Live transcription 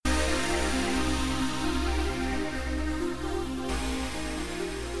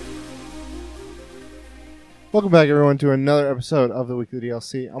Welcome back, everyone, to another episode of the Weekly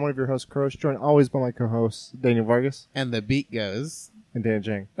DLC. I'm one of your hosts, Kurosh, joined always by my co-hosts, Daniel Vargas. And the beat goes... And Dan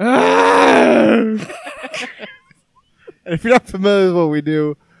Jang. And if you're not familiar with what we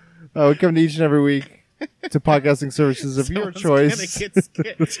do, we come to each and every week to podcasting services of your choice. You're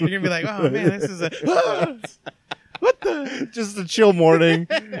going to be like, oh, man, this is a... What the? Just a chill morning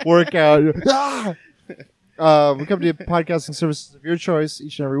workout. We come to podcasting services of your choice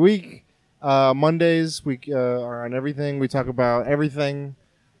each and every week. Mondays, we are on everything. We talk about everything.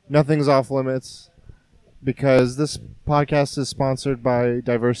 Nothing's off limits because this podcast is sponsored by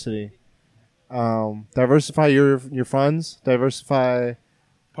Diversity. Diversify your funds. Diversify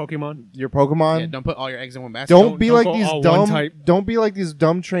Pokemon. your Pokemon. Yeah, don't put all your eggs in one basket. Don't be don't like go these all dumb. one type. Don't be like these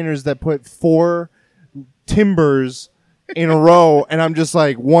dumb trainers that put 4 timbers in a row, and I'm just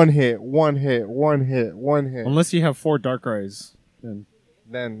like one hit. Unless you have 4 Darkrai's,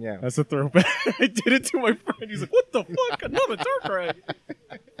 Then yeah. that's a throwback. I did it to my friend. He's like, "What the fuck? Another Darkrai?"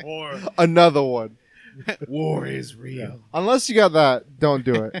 Or Another one. War is real. Unless you got that, don't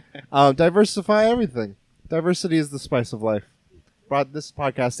do it. Diversify everything. Diversity is the spice of life. This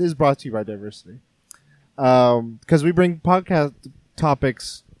podcast is brought to you by Diversity. Because we bring podcast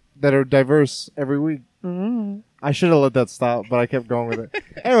topics that are diverse every week. mm-hmm. I should have let that stop, but I kept going with it.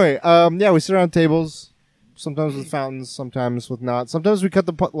 Anyway, we sit around tables, sometimes with fountains, sometimes with not. Sometimes we cut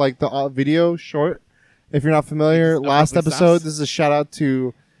the video short. If you're not familiar, last episode, this is a shout out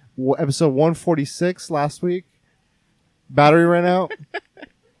to episode 146 last week. Battery ran out.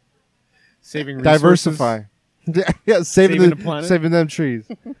 Saving resources. Diversify. Yeah, saving the planet. saving them trees.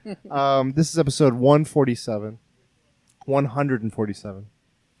 This is episode 147. 147.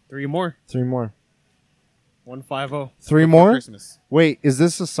 3 more. 3 more. 150. 3 more? Christmas. Wait, is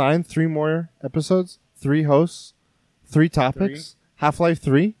this a sign? 3 more episodes? 3 hosts? 3 topics? Half-Life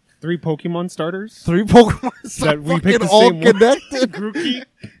 3? 3 Pokemon starters. 3 Pokemon That we picked the all same one. connected. Grookey.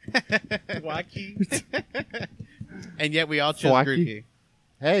 Wacky. And yet we all chose Thwacky. Grookey.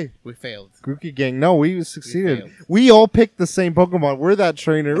 Hey, We failed. Grookey gang. No, we succeeded. failed. We all picked the same Pokemon. We're that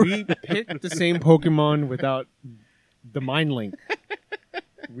trainer. We picked the same Pokemon without the mind link.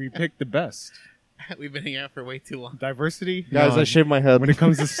 We picked the best. We've been hanging out for way too long. Diversity. Guys, I none. shaved my head. When it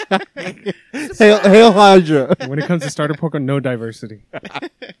comes to Hail Hydra. when it comes to starter Pokemon, no diversity.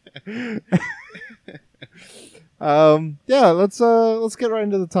 Let's get right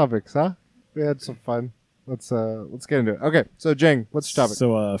into the topics, huh? We had some fun. Let's get into it. Okay, so Jang, what's your topic?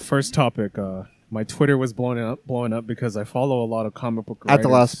 So, first topic. My Twitter was blowing up because I follow a lot of comic book writers. At the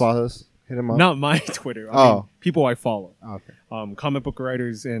last Spahus. Hit him up. Not my Twitter. I mean, people I follow. Oh, okay. Comic book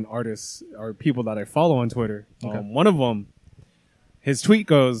writers and artists are people that I follow on Twitter. Okay. One of them, his tweet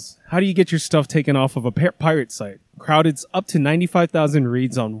goes, "How do you get your stuff taken off of a pirate site? Crowded's up to 95,000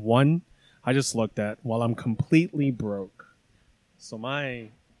 reads on one. I just looked at while I'm completely broke." So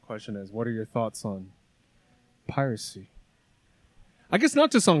my question is, what are your thoughts on piracy? I guess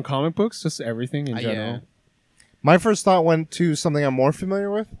not just on comic books, just everything in general. Yeah. My first thought went to something I'm more familiar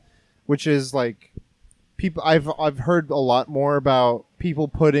with, which is like people. I've heard a lot more about people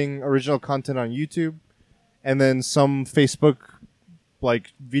putting original content on YouTube, and then some Facebook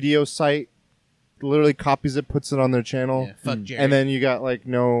like video site literally copies it, puts it on their channel, Yeah, fuck Jerry. and then you got like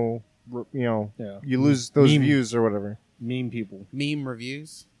no, Yeah. you lose those Meme. views or whatever, Meme people. Meme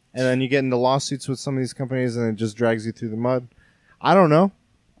reviews. and then you get into lawsuits with some of these companies, and it just drags you through the mud. I don't know.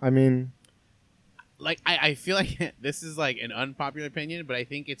 I mean, Like, I feel like this is like an unpopular opinion, but I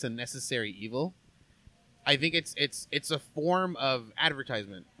think it's a necessary evil. I think it's a form of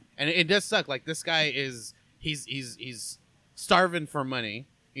advertisement, and it does suck. Like, this guy he's starving for money,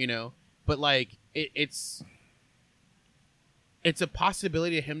 you know, but like it's a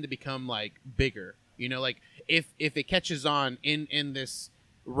possibility of him to become like bigger, you know, like if it catches on in this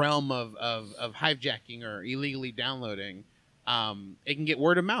realm of hijacking or illegally downloading. It can get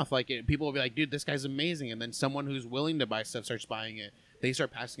word of mouth. Like people will be like, "Dude, this guy's amazing," and then someone who's willing to buy stuff starts buying it. They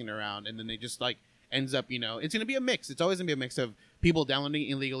start passing it around, and then they just like ends up. You know, it's gonna be a mix. It's always gonna be a mix of people downloading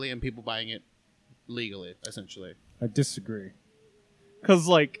it illegally and people buying it legally, essentially. I disagree. Because,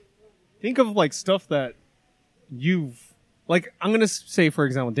 like, think of, like, stuff that you've... Like, I'm going to say, for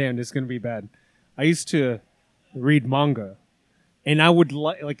example, damn, this is going to be bad. I used to read manga, and I would,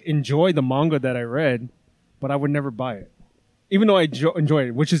 like, enjoy the manga that I read, but I would never buy it. Even though I enjoyed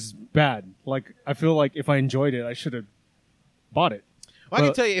it, which is bad. Like, I feel like if I enjoyed it, I should have bought it. Well, I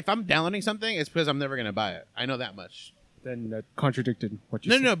can tell you, if I'm downloading something, it's because I'm never gonna buy it. I know that much. Then that contradicted what you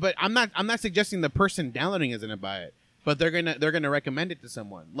No, said. no, but I'm not suggesting the person downloading is gonna buy it, but they're gonna recommend it to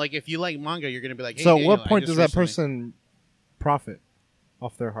someone. Like if you like manga, you're gonna be like, hey, so Daniel, what I point just does that recently- person profit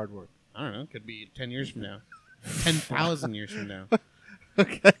off their hard work? I don't know. Could be 10 years from now. 10,000 years from now.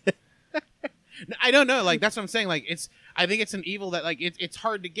 Okay. No, I don't know. Like that's what I'm saying. Like I think it's an evil that like it's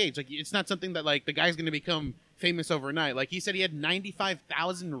hard to gauge. Like it's not something that like the guy's going to become famous overnight. Like he said, he had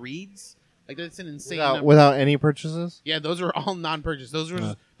 95,000 reads. Like that's an insane number. Without any purchases. Yeah, those were all non-purchase. Those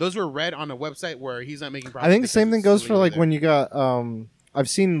were read on a website where he's not making profit. I think the same thing goes for like there. when you got. I've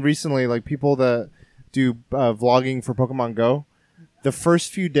seen recently like people that do vlogging for Pokemon Go. The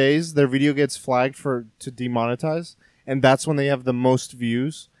first few days, their video gets flagged to demonetize, and that's when they have the most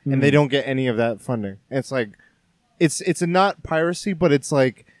views, and they don't get any of that funding. And it's like, it's a not piracy, but it's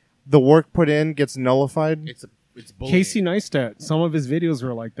like the work put in gets nullified. It's bullying. Casey Neistat, some of his videos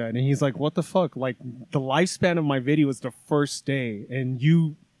were like that, and he's like, "What the fuck? Like the lifespan of my video is the first day, and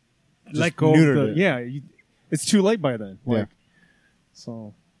you let go of neutered the it. it's too late by then." Yeah. Like,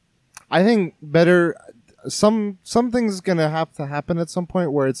 so I think better. Some things gonna have to happen at some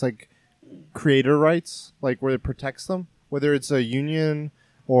point where it's like creator rights, like where it protects them, whether it's a union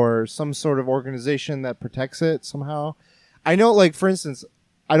or some sort of organization that protects it somehow. I know, like for instance,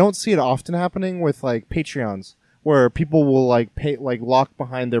 I don't see it often happening with like Patreons, where people will like pay, like lock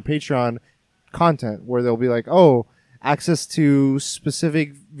behind their Patreon content, where they'll be like, oh, access to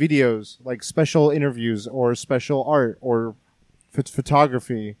specific videos, like special interviews or special art or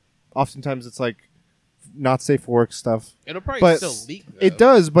photography. Oftentimes it's like not safe for work stuff. It'll probably But still leak. Though. it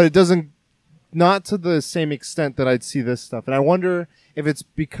does, but it doesn't, not to the same extent that I'd see this stuff. And I wonder if it's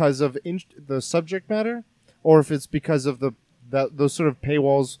because of the subject matter, or if it's because of those sort of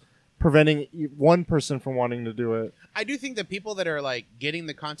paywalls preventing one person from wanting to do it. I do think that people that are like getting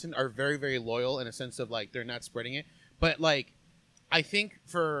the content are very, very loyal in a sense of like they're not spreading it. But like, I think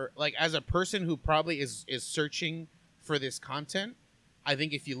for like as a person who probably is searching for this content, I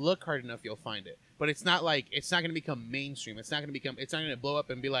think if you look hard enough, you'll find it. But it's not like it's not going to become mainstream. It's not going to blow up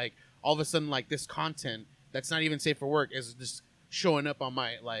and be like all of a sudden like this content that's not even safe for work is just showing up on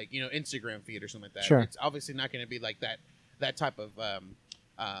my like Instagram feed or something like that. Sure. It's obviously not going to be like that type of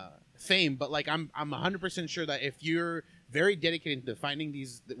fame. But like I'm 100% sure that if you're very dedicated to finding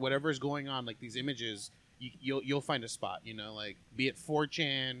these whatever is going on, like these images, you'll find a spot. Like be it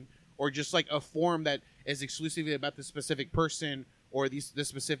 4chan or just like a forum that is exclusively about this specific person or this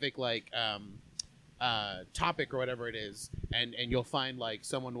specific like topic or whatever it is, and you'll find like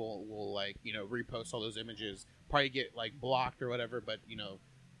someone will like repost all those images, probably get like blocked or whatever, but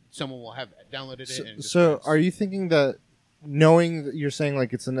someone will have downloaded it. And So are you thinking that knowing that you're saying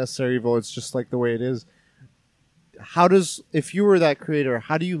like it's a necessary evil, it's just like the way it is? If you were that creator,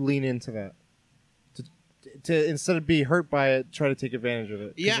 how do you lean into that? To instead of be hurt by it, try to take advantage of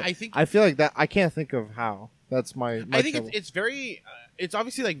it. Yeah, I feel like that. I can't think of how. That's my I think trouble. it's very it's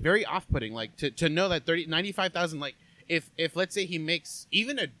obviously like very off-putting, like to know that 95,000, like if let's say he makes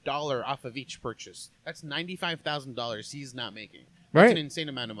even $1 off of each purchase, that's $95,000 he's not making. That's Right. an insane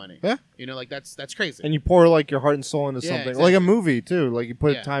amount of money. Yeah. Like that's crazy. And you pour like your heart and soul into Yeah, something, exactly. like a movie too. Like you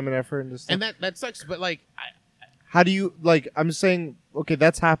put Yeah. time and effort into stuff. And that sucks, but like How do you like? I'm saying, okay,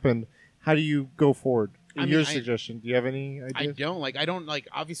 that's happened. How do you go forward? I mean, Your I- suggestion? Do you have any ideas? I don't like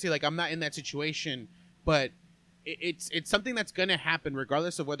obviously like I'm not in that situation, but it's something that's going to happen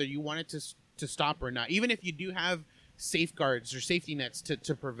regardless of whether you want it to stop or not. Even if you do have safeguards or safety nets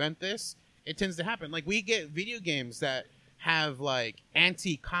to prevent this, it tends to happen. Like we get video games that have like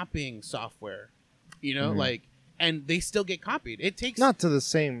anti-copying software, like, and they still get copied. It takes Not to the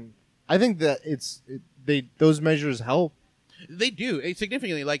same. I think that those measures help. They do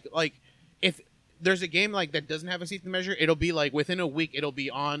significantly. Like if there's a game like that doesn't have a safety measure, it'll be like within a week it'll be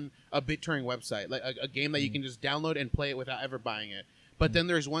on a BitTorrent website, like a game that you can just download and play it without ever buying it. But then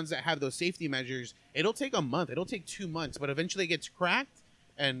there's ones that have those safety measures. It'll take a month. It'll take 2 months, but eventually it gets cracked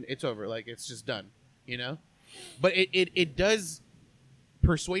and it's over. Like it's just done. But it does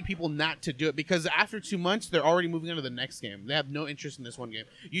persuade people not to do it because after 2 months they're already moving on to the next game. They have no interest in this one game.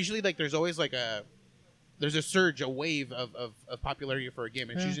 Usually, like there's always like there's a surge, a wave of popularity for a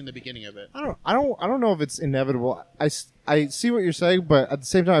game. It's usually in the beginning of it. I don't know if it's inevitable. I see what you're saying, but at the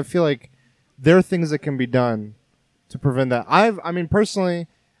same time, I feel like there are things that can be done to prevent that. Personally,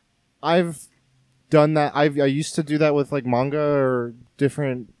 I've done that. I used to do that with like manga or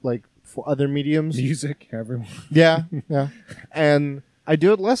different like for other mediums. music, everyone. Yeah, yeah. And I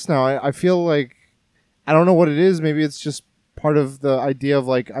do it less now. I feel like I don't know what it is. Maybe it's just part of the idea of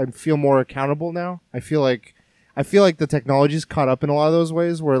like I feel more accountable now. I feel like the technology's caught up in a lot of those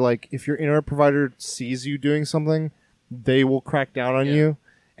ways where like if your internet provider sees you doing something, they will crack down on you.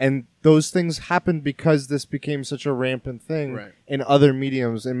 And those things happened because this became such a rampant thing in other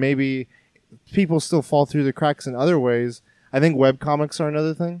mediums, and maybe people still fall through the cracks in other ways. I think webcomics are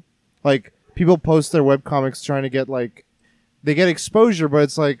another thing. Like people post their webcomics trying to get like they get exposure, but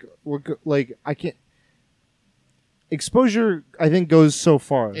it's like I can't. Exposure, I think, goes so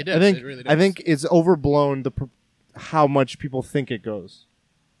far. It does. I think It really does. I think it's overblown how much people think it goes.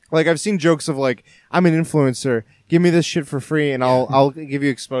 Like I've seen jokes of like, I'm an influencer, give me this shit for free and I'll give you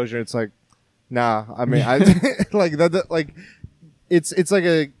exposure. It's like, nah. I mean, I like that. Like, it's like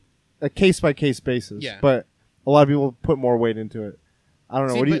a case by case basis. Yeah. But a lot of people put more weight into it. I don't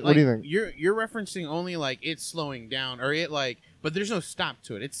know. See, What do you like, think? You're referencing only like it's slowing down or it like, but there's no stop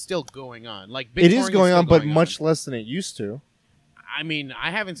to it. It's still going on. Like It is BitTorrent going still on, but going much less than it used to. I mean,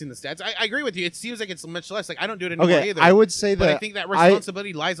 I haven't seen the stats. I agree with you. It seems like it's much less. Like I don't do it anymore Okay, either. I would say but that I think that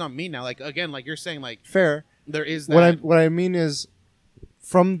responsibility lies on me now. Like again, like you're saying, like fair. there is that. What I mean is,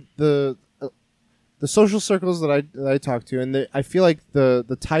 from the social circles that I talk to, and I feel like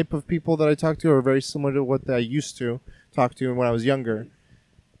the type of people that I talk to are very similar to what I used to talk to when I was younger.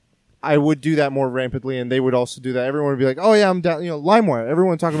 I would do that more rampantly, and they would also do that. Everyone would be like, "Oh yeah, I'm down." You know, LimeWire.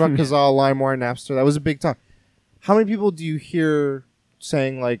 Everyone talking about Kazaa, LimeWire, Napster. That was a big talk. How many people do you hear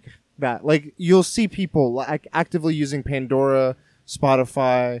saying like that? Like you'll see people like actively using Pandora,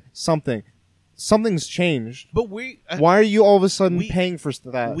 Spotify, something. Something's changed. But Why are you all of a sudden we- paying for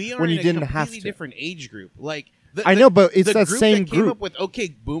that we are when in you a didn't completely have to? different age group. Like I know, but it's the that group same that came group. up with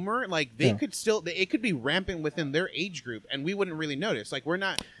OK Boomer. Like they Yeah. could still, it could be rampant within their age group, and we wouldn't really notice. Like we're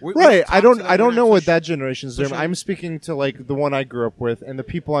not we Right. I don't we're know not what social- that generation's doing. social- I'm speaking to like the one I grew up with and the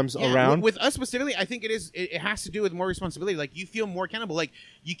people I'm Yeah, around. with us specifically, I think it has to do with more responsibility. Like you feel more accountable. Like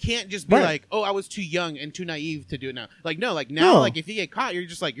you can't just be Right. like, oh, I was too young and too naive to do it now. Like no, like now, No. like if you get caught, you're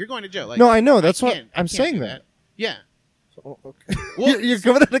just like you're going to jail. Like No, I know. That's what can't- I'm can't saying do that. Yeah. Oh, okay. Well, you're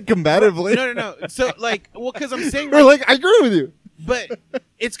coming at it combatively. No. So like, well, because I'm saying We're like, I agree with you. but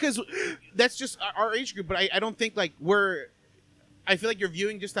it's because that's just our age group. But I don't think like I feel like you're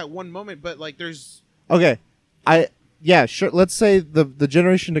viewing just that one moment, but like there's Okay. Yeah, sure. Let's say the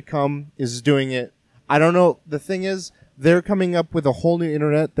generation to come is doing it. I don't know. The thing is, they're coming up with a whole new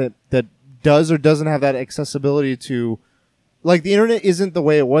internet that does or doesn't have that accessibility to, like, the internet isn't the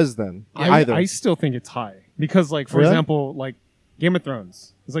way it was then either. I still think it's high because, like, for Really? example, like Game of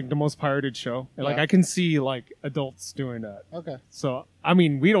Thrones is like the most pirated show, and like Yeah. I can see like adults doing that. Okay. So I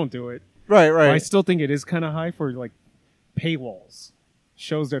mean, we don't do it. Right. But I Right. still think it is kind of high for like paywalls,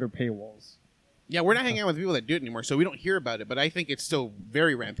 shows that are paywalls. yeah, we're not hanging out with people that do it anymore, so we don't hear about it. But I think it's still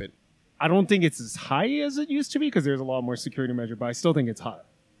very rampant. I don't think it's as high as it used to be because there's a lot more security measure, but I still think it's high.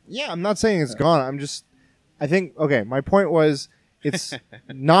 Yeah, I'm not saying it's gone. I think, okay, my point was it's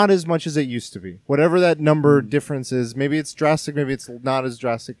not as much as it used to be. Whatever that number difference is, maybe it's drastic, maybe it's not as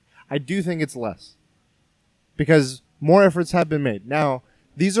drastic. I do think it's less because more efforts have been made. Now,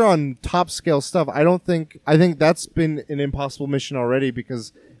 these are on top scale stuff. I think that's been an impossible mission already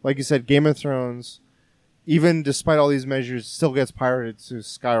because, like you said, Game of Thrones, even despite all these measures, still gets pirated to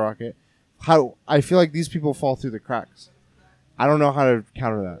skyrocket. I feel like these people fall through the cracks. I don't know how to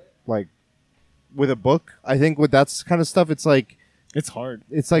counter that. Like with a book, I think with that kind of stuff, it's like hard.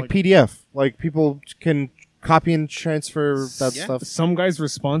 it's like PDF. Like people can copy and transfer that Yeah. stuff. Some guy's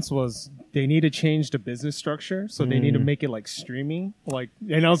response was they need to change the business structure, so they need to make it like streaming. Like,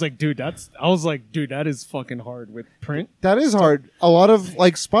 and I was like, dude, that is fucking hard with print. That is hard. A lot of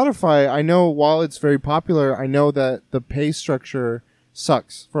like Spotify, I know while it's very popular, I know that the pay structure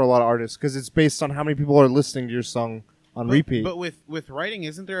sucks for a lot of artists because it's based on how many people are listening to your song on repeat. But with writing,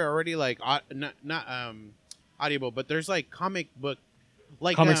 isn't there already like not audible, but there's like comic book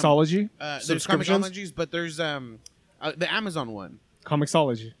like Comixology, there's Subscriptions? Comixologies, but there's the Amazon one.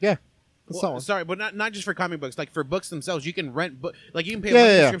 Comixology. yeah. That's that Well, one. sorry, but not just for comic books. Like for books themselves, you can rent book. Like you can pay a Yeah,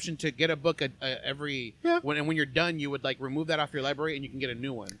 monthly yeah, yeah. subscription to get a book every. Yeah. When you're done, you would like remove that off your library and you can get a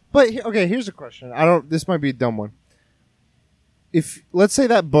new one. But okay, here's a question. This might be a dumb one. If let's say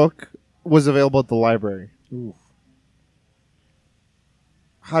that book was available at the library, Ooh,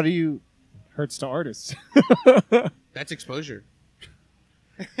 how do you? hurts to artists. That's exposure.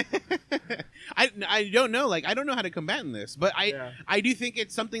 I don't know. Like I don't know how to combat in this, but Yeah. I do think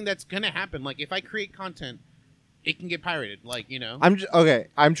it's something that's gonna happen. Like if I create content, it can get pirated. Like Okay.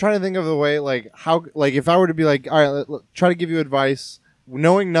 I'm trying to think of the way, like how, like if I were to be like, all right, try to give you advice,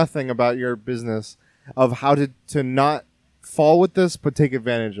 knowing nothing about your business, of how to not fall with this, but take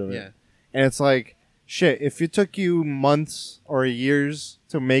advantage of it. Yeah. And it's like, shit. If it took you months or years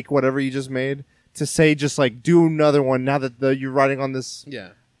to make whatever you just made, to say just like do another one now that you're riding on this Yeah.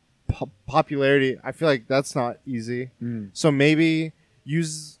 popularity, I feel like that's not easy. So maybe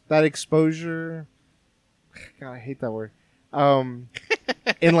use that exposure. God, I hate that word.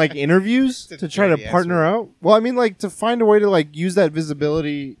 in like interviews It's a to try to dirty ass partner word. out. Well, I mean, like to find a way to like use that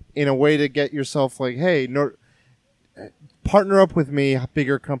visibility in a way to get yourself like, hey, no, partner up with me, a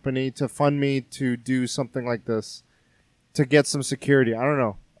bigger company, to fund me to do something like this, to get some security. I don't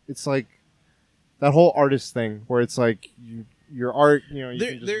know. It's like that whole artist thing where it's like your art, you know, you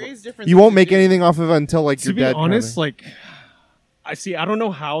can just, There is different. you things won't to make do. anything off of it until like To you're be dead. honest, like I see, I don't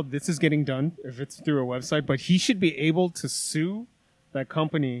know how this is getting done if it's through a website, but he should be able to sue that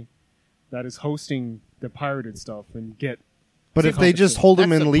company that is hosting the pirated stuff and get. but if they just hold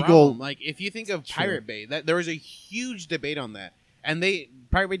him That's in the legal, problem. Like if you think of Sure. Pirate Bay, that there was a huge debate on that, and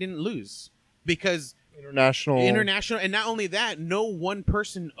Pirate Bay didn't lose because international, and not only that, no one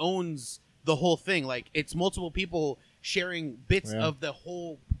person owns the whole thing. Like it's multiple people sharing bits Yeah. of the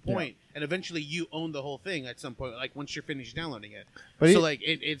whole point, and eventually you own the whole thing at some point. Like once you're finished downloading it, But so e- like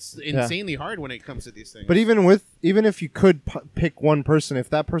it's insanely hard when it comes to these things. But even if you could pick one person, if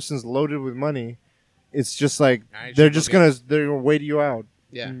that person's loaded with money, it's just like I they're should just look gonna wait you out.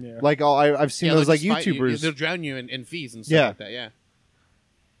 yeah. Yeah. Like I've seen Yeah, those they'll like just fight you. YouTubers. They'll drown you in fees and stuff Yeah. like that. Yeah.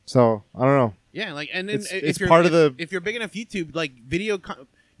 So I don't know. Yeah, like and then It's- if it's you're part of the- if you're big enough YouTube, like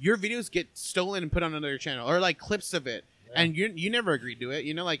your videos get stolen and put on another channel or like clips of it, and you never agreed to it.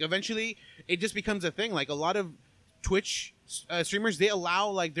 You know, like eventually it just becomes a thing. Like a lot of Twitch streamers, they allow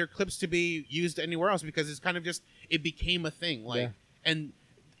like their clips to be used anywhere else because it's kind of just it became a thing. Like Yeah. and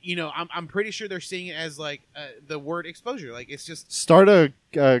you know, I'm pretty sure they're seeing it as like the word exposure. Like it's just Start a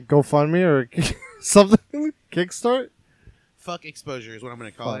GoFundMe or something. Kickstart. fuck exposure is what I'm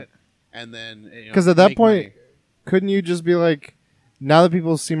going to call Fuck. it. And then you know, Because at that make point, money. couldn't you just be like, now that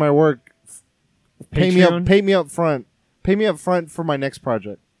people see my work, pay me Patreon? up front, pay me up front for my next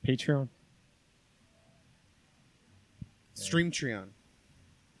project. Patreon. Streamtreon.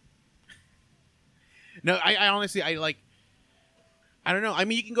 No, I honestly I like. I don't know. I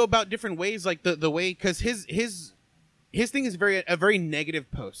mean, you can go about different ways, like the way because his thing is a very negative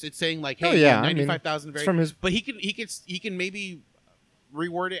post. It's saying like, hey, Oh, yeah, I mean, 95,000 it's from his- but he can maybe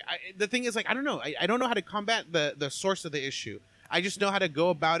reword it. The thing is like I don't know. I don't know how to combat the source of the issue. I just know how to go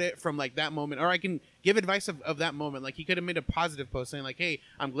about it from like that moment, or I can give advice of that moment. Like he could have made a positive post saying like, "Hey,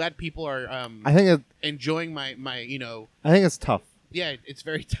 I'm glad people are I think enjoying my you know." I think it's tough Yeah, it's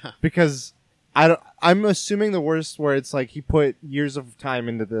very tough. because I'm assuming the worst where it's like he put years of time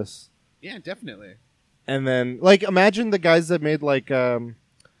into this. Yeah, definitely. And then, like, imagine the guys that made like,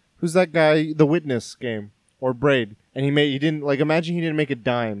 who's that guy? The Witness game or Braid, and he didn't like. Imagine he didn't make a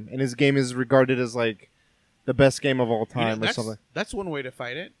dime, and his game is regarded as like the best game of all You know, time or something. That's one way to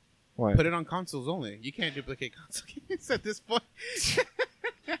fight it. What? Put it on consoles only. You can't duplicate console games at this point.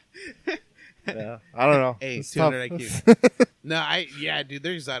 Yeah, I don't know. Hey, It's 200 tough. IQ. No,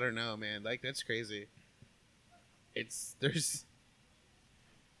 dude. I don't know, man. Like that's crazy.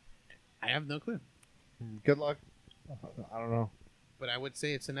 I have no clue, Good luck. I don't know. but I would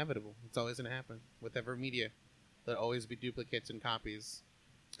say it's inevitable. It's always gonna happen with every media. There'll always be duplicates and copies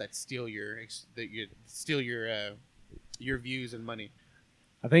that steal your views and money.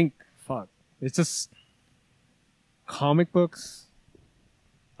 I think, it's just comic books.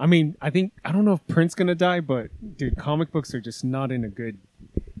 I mean, I don't know if print's gonna die, but dude, comic books are just not in a good.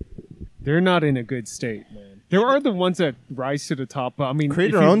 They're not in a good state, man. There are the ones that rise to the top, but I mean, Create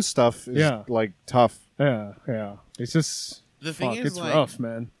if your you- own stuff is Yeah. like tough. Yeah. It's just The thing is, it's like, rough,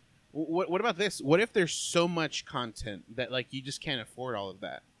 man. What about this? What if there's so much content that like you just can't afford all of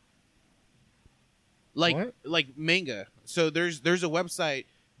that? What? Like manga. So there's a website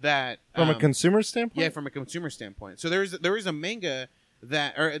that From a consumer standpoint? yeah, from a consumer standpoint. So there is a manga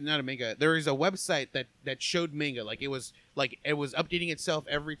that, or not a manga. There is a website that showed manga. Like it was updating itself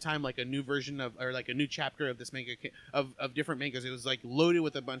every time, like a new version of, or like a new chapter of this manga of different mangas. It was like loaded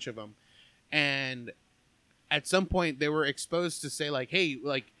with a bunch of them, and at some point they were exposed to say like, hey,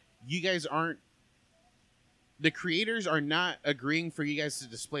 like you guys aren't. The creators are not agreeing for you guys to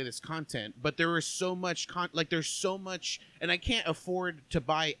display this content, but there is so much there's so much, and I can't afford to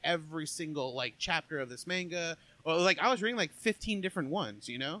buy every single like chapter of this manga. Or like I was reading like 15 different ones,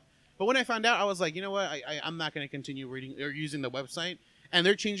 you know. But when I found out, I was like, you know what, I'm not going to continue reading or using the website. And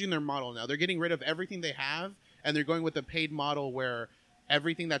they're changing their model now. They're getting rid of everything they have, and they're going with a paid model where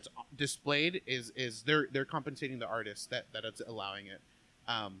everything that's displayed is they're compensating the artist that it's allowing it.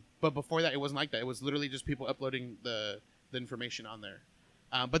 But before that, it wasn't like that. It was literally just people uploading the information on there.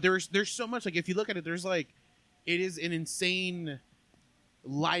 But there's so much. Like if you look at it, there's like it is an insane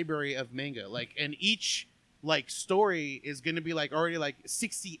library of manga. Like, and each like story is going to be like already like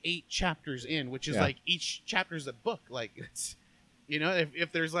 68 chapters in, which is like each chapter is a book. Like it's, you know,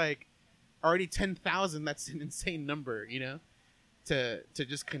 if there's like already 10,000, that's an insane number. You know. to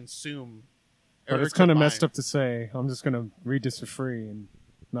just consume. But or it's to kind of buy. messed up to say I'm just gonna read this for free and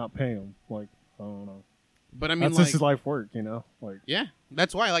not pay them. Like I don't know. But I mean, That's like, just life work, you know. Like yeah,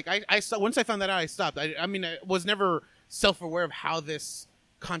 that's why. Like I saw, once I found that out, I stopped. I mean, I was never self-aware of how this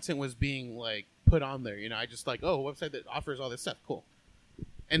content was being like put on there. You know, I just like, oh, a website that offers all this stuff, cool.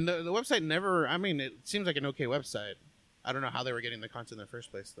 And the website never. I mean, it seems like an okay website. I don't know how they were getting the content in the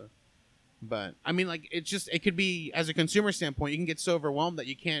first place, though. But I mean, like, it could be, as a consumer standpoint, you can get so overwhelmed that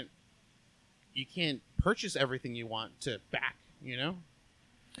you can't purchase everything you want to back. You know.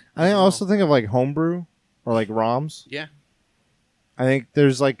 I also think of like homebrew or like ROMs. Yeah. I think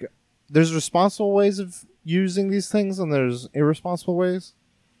there's responsible ways of using these things and there's irresponsible ways.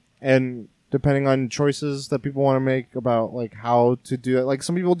 And depending on choices that people want to make about like how to do it, like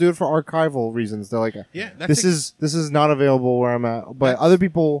some people do it for archival reasons. They're like, Yeah, this is not available where I'm at. But other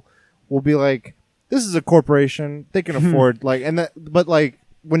people will be like, this is a corporation, they can afford like, and that. But like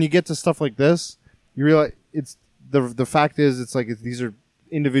when you get to stuff like this, you realize it's the fact is it's like these are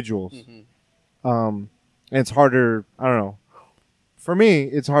individuals. And it's harder. I don't know. For me,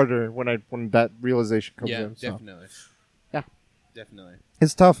 it's harder when that realization comes in. So. Definitely. Yeah, definitely.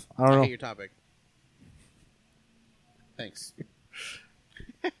 It's tough. I don't know. hate your topic. Thanks. Do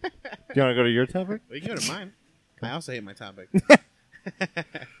you want to go to your topic? Well, you can go to mine. I also hate my topic. This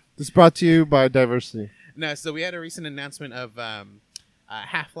is brought to you by Diversity. No, so we had a recent announcement of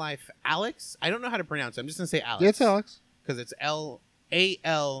Half-Life Alyx. I don't know how to pronounce it. I'm just going to say Alyx. Yeah, it's Alex. Because it's Alyx.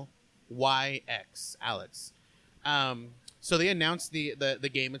 Alyx. So they announced the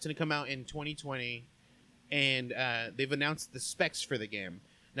game. It's going to come out in 2020. And they've announced the specs for the game.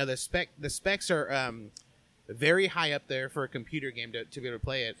 Now, the specs are very high up there for a computer game to be able to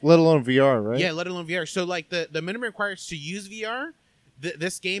play it. Let alone VR, right? Yeah, let alone VR. So, like, the minimum requirements to use VR,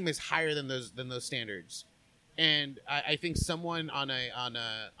 this game is higher than those standards. And I think someone on a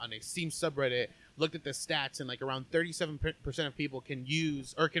Steam subreddit looked at the stats, and like around 37% of people can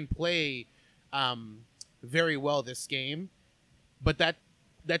use or can play very well this game. But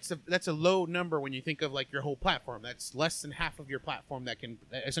that's a low number when you think of like your whole platform. That's less than half of your platform that can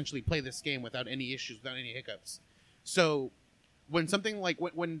essentially play this game without any issues, without any hiccups. So when something like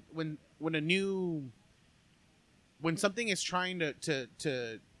when something is trying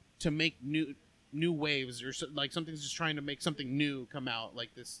to make new waves, or like something's just trying to make something new come out,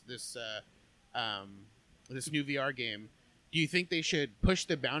 like this new VR game, do you think they should push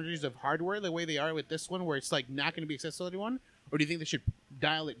the boundaries of hardware the way they are with this one, where it's like not going to be accessible to everyone? Or do you think they should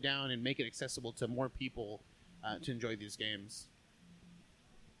dial it down and make it accessible to more people to enjoy these games?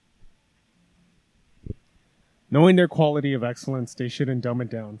 knowing their quality of excellence, they shouldn't dumb it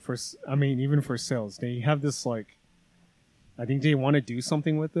down. Even for sales, they have this like, I think they want to do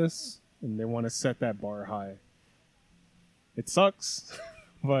something with this, and they want to set that bar high. It sucks,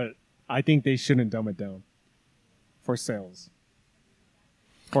 but I think they shouldn't dumb it down for sales,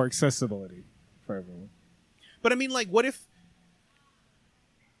 for accessibility for everyone. But I mean, like, what if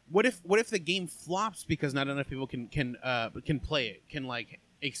the game flops because not enough people can play it, can like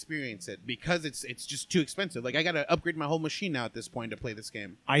experience it, because it's just too expensive? Like, I gotta upgrade my whole machine now at this point to play this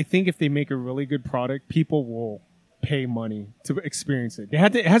game. I think if they make a really good product, people will pay money to experience it.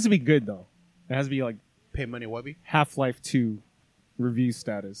 It has to be good though. It has to be like Pay money, Wubby. Half-Life 2 review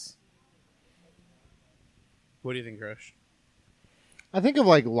status. What do you think, Crush? I think of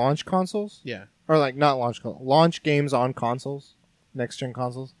like launch consoles. Yeah. Or like not launch games on consoles, next gen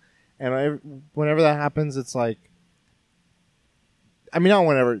consoles, and whenever that happens, it's like, I mean, not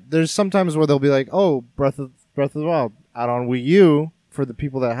whenever. There's sometimes where they'll be like, "Oh, Breath of the Wild out on Wii U for the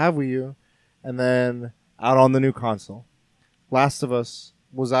people that have Wii U, and then out on the new console." Last of Us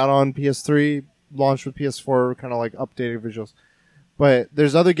was out on PS3, launched with PS4, kind of like updated visuals. But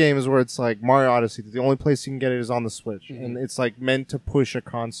there's other games where it's like Mario Odyssey. The only place you can get it is on the Switch, and it's like meant to push a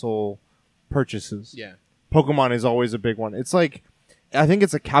console purchases. Yeah. Pokemon is always a big one. It's like, I think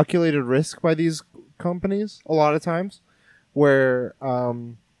it's a calculated risk by these companies a lot of times, where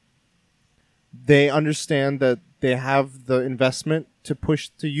they understand that they have the investment to push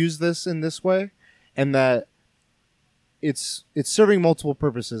to use this in this way, and that it's serving multiple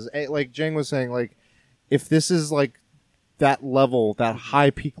purposes. Like Jang was saying, like if this is like that level, that high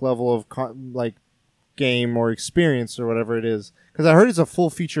peak level of like game or experience or whatever it is, because I heard it's a full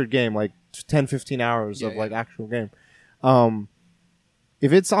featured game, like 10-15 hours of like actual game.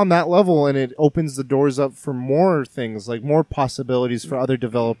 If it's on that level and it opens the doors up for more things, like more possibilities for other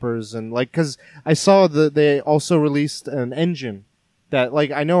developers, and like, because I saw that they also released an engine that, like,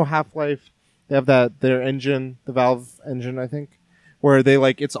 I know Half-Life, they have their engine, the Valve engine, I think, where they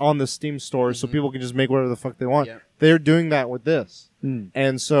like it's on the Steam store, so people can just make whatever the fuck they want. Yeah. They're doing that with this, Mm.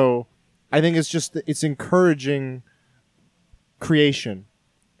 and so I think it's encouraging creation,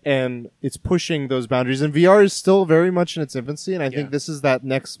 and it's pushing those boundaries. And VR is still very much in its infancy, and I think this is that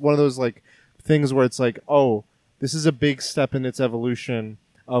next one of those like things where it's like, oh, this is a big step in its evolution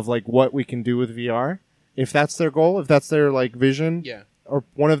of like what we can do with VR. If that's their goal, if that's their like vision, Yeah. or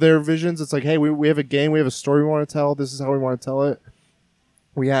one of their visions, it's like, hey, we have a game, we have a story we want to tell. This is how we want to tell it.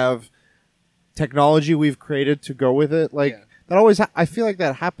 We have technology we've created to go with it. Like that always, I feel like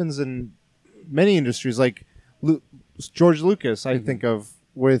that happens in many industries. Like George Lucas, I think of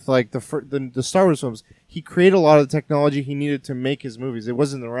with like the Star Wars films. He created a lot of the technology he needed to make his movies. It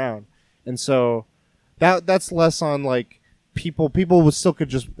wasn't around, and so that's less on like people. People would still could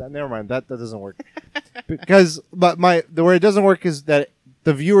just never mind that doesn't work because where it doesn't work is that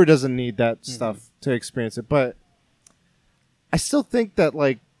the viewer doesn't need that stuff to experience it. But I still think that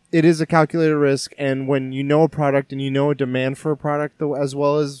like it is a calculated risk, and when you know a product and you know a demand for a product, though, as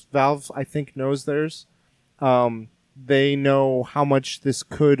well as Valve, I think knows theirs. They know how much this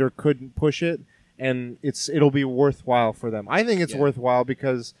could or couldn't push it, and it'll be worthwhile for them. I think it's worthwhile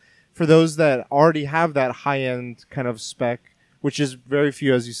because for those that already have that high end kind of spec, which is very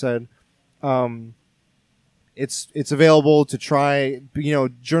few, as you said, it's available to try. You know,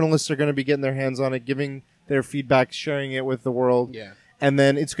 journalists are going to be getting their hands on it, giving their feedback, sharing it with the world. Yeah. And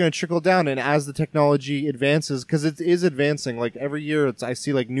then it's going to trickle down, and as the technology advances, because it is advancing, like every year, I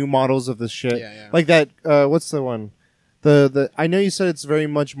see like new models of this shit. Yeah. Like that. What's the one? I know you said it's very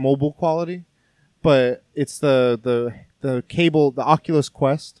much mobile quality, but it's the cable, the Oculus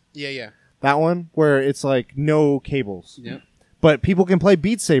Quest. Yeah. That one where it's like no cables. Yeah. But people can play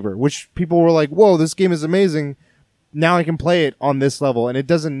Beat Saber, which people were like, "Whoa, this game is amazing." Now I can play it on this level, and it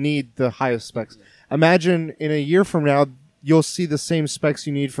doesn't need the highest specs. Imagine in a year from now, you'll see the same specs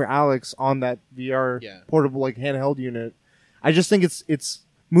you need for Alex on that VR portable like handheld unit. I just think it's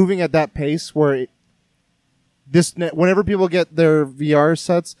moving at that pace where whenever people get their VR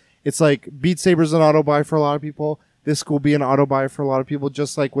sets, it's like Beat Saber's an auto buy for a lot of people. This will be an auto buy for a lot of people,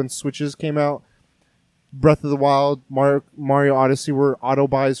 just like when Switches came out. Breath of the Wild, Mario Odyssey were auto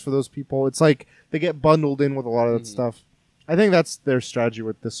buys for those people. It's like they get bundled in with a lot of that stuff. I think that's their strategy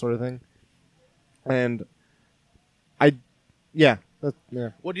with this sort of thing. And What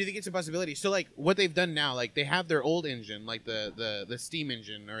do you think it's a possibility? So, like, what they've done now, like, they have their old engine, like the Steam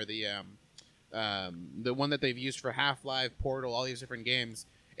engine or the one that they've used for Half-Life, Portal, all these different games.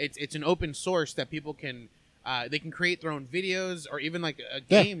 It's an open source that people can they can create their own videos or even like a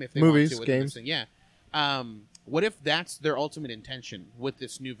game if they movies, want to. games. What if that's their ultimate intention with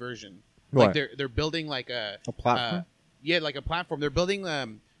this new version? What? Like they're building like a platform. Like a platform. They're building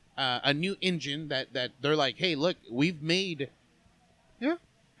a new engine that they're like, hey, look, we've made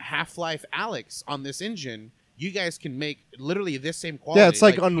Half-Life Alyx on this engine. You guys can make literally this same quality. Yeah, it's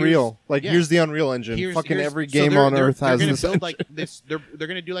like Unreal. Here's the Unreal Engine. Fucking every game on Earth has this. Build like this. They're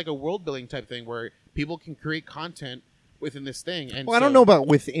going to do like a world building type thing where people can create content within this thing. And I don't know about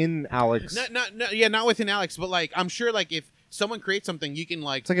within Alex. Not within Alex, but like I'm sure like if someone creates something, you can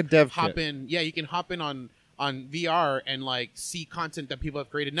like it's like a dev hop kit. in. Yeah, you can hop in on VR and like see content that people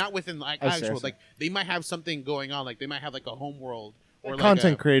have created, not within like actual. Like they might have something going on. Like they might have like a home world. Or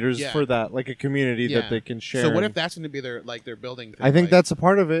content creators for that, like a community that they can share. So what if that's going to be their building thing? I think that's a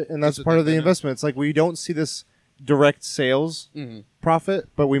part of it, and that's part of the investment. It's like we don't see this direct sales profit,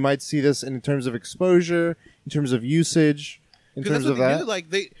 but we might see this in terms of exposure, in terms of usage, in terms of that.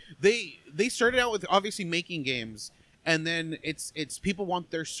 Like they started out with obviously making games, and then it's people want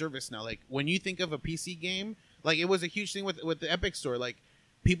their service now. Like when you think of a PC game, like it was a huge thing with the Epic Store, like.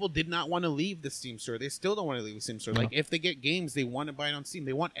 People did not want to leave the Steam store. They still don't want to leave the Steam store. Like, if they get games, they want to buy it on Steam.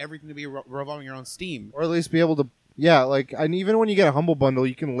 They want everything to be revolving around Steam. Or at least be able to... Yeah, like, and even when you get a Humble Bundle,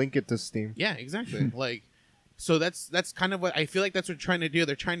 you can link it to Steam. Yeah, exactly. Like, so that's kind of what... I feel like that's what they're trying to do.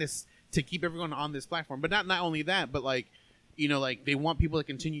 They're trying to keep everyone on this platform. But not only that, but, like, you know, like, they want people to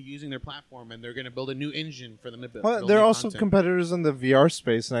continue using their platform, and they're going to build a new engine for them to build. Well, they're also competitors in the VR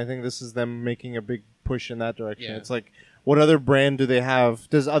space, and I think this is them making a big push in that direction. Yeah. It's like... What other brand do they have?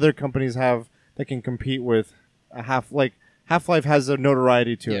 Does other companies have that can compete with a Half-Life has a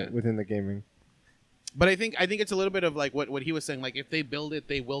notoriety to it within the gaming. But I think it's a little bit of like what he was saying. Like if they build it,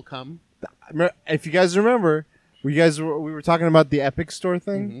 they will come. If you guys remember, we were talking about the Epic Store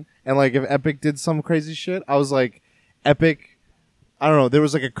thing, and like if Epic did some crazy shit, I was like, Epic. I don't know. There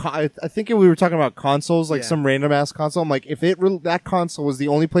was like I think we were talking about consoles, like some random ass console. I'm like, if that console was the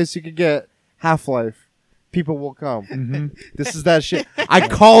only place you could get Half-Life. People will come. This is that shit. I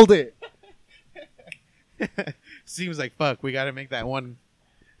called it. Seems like fuck. We got to make that one.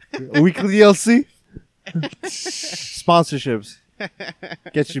 Weekly DLC. Sponsorships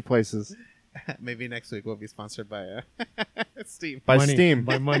get you places. Maybe next week we'll be sponsored by Steam. By Money. Steam.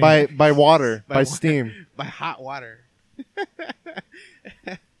 By money. By water. By wa- Steam. By hot water.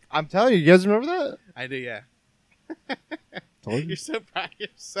 I'm telling you, you guys remember that? I do, yeah. Told you. You're so proud of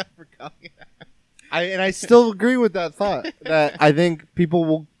yourself for calling it out. I still agree with that thought. That I think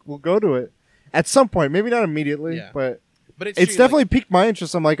people will go to it at some point. Maybe not immediately, Yeah. but But it's true, definitely piqued my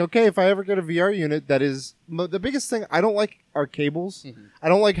interest. I'm like, okay, if I ever get a VR unit, that is the biggest thing. I don't like our cables. Mhm. I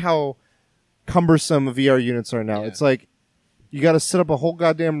don't like how cumbersome VR units are now. Yeah. It's like you got to set up a whole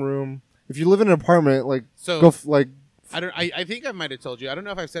goddamn room. If you live in an apartment, like So go I think I might have told you. I don't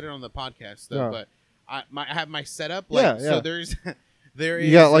know if I've said it on the podcast though, No. but I have my setup. Yeah, So yeah. there is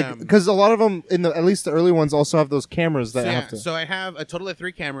you got like because a lot of them at least the early ones also have those cameras that have to. So I have a total of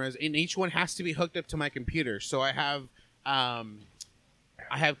 3 cameras, and each one has to be hooked up to my computer. So I have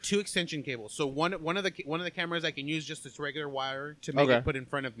 2 extension cables. So one of the cameras I can use just this regular wire to make Okay. it put in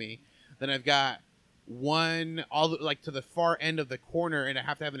front of me. Then I've got one to the far end of the corner, and I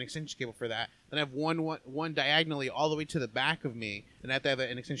have to have an extension cable for that. Then I have one diagonally all the way to the back of me, and I have to have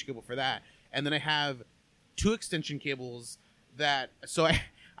an extension cable for that. And then I have 2 extension cables that. So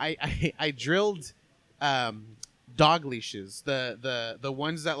I drilled dog leashes, the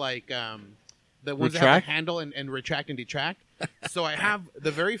ones that the ones that have Retract? a handle and retract and detract. So I have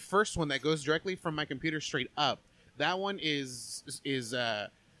the very first one that goes directly from my computer straight up. That one is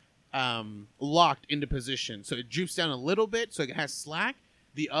locked into position, so it droops down a little bit, so it has slack.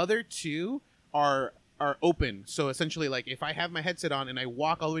 The other 2 are open, so essentially, like if I have my headset on and I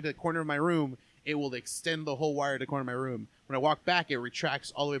walk all the way to the corner of my room, it will extend the whole wire to the corner of my room. When I walk back, it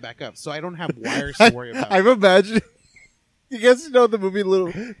retracts all the way back up, so I don't have wires to worry about. I'm imagining. You guys know the movie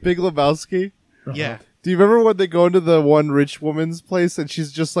Big Lebowski? Yeah. Do you remember when they go into the one rich woman's place and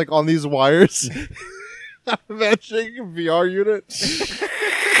she's just like on these wires? I'm imagining a VR unit.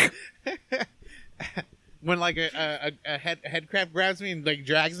 When like a head crab grabs me and like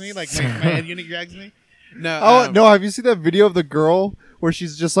drags me, like my head unit drags me. No. Oh no! Have you seen that video of the girl where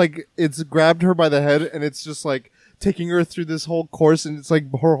she's just like it's grabbed her by the head and it's just like taking her through this whole course and it's like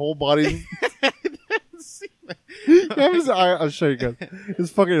her whole body. I'll show you guys. It's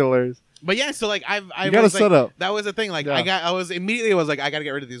fucking hilarious. But yeah, so like I You gotta was set like, up. that was the thing. Like Yeah. I gotta get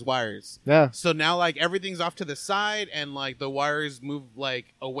rid of these wires. Yeah. So now like everything's off to the side and like the wires move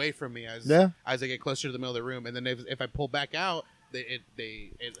like away from me as I get closer to the middle of the room. And then if I pull back out,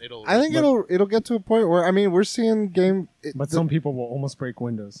 it'll. I think it'll get to a point where I mean we're seeing game. But some people will almost break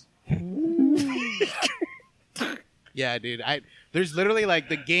windows. Yeah, dude. There's literally like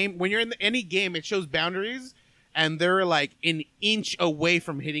the game when you're in any game, it shows boundaries, and they're like an inch away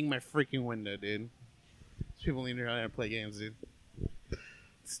from hitting my freaking window, dude. People need to learn how to play games, dude.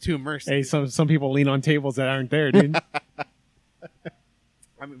 It's too immersive. Hey, some people lean on tables that aren't there, dude.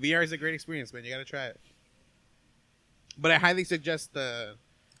 I mean, VR is a great experience, man. You got to try it. But I highly suggest the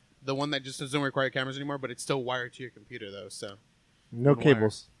one that just doesn't require cameras anymore, but it's still wired to your computer though. So No one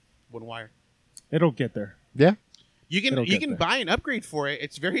cables. One wire. It'll get there. Yeah. You It'll can get there. buy an upgrade for it.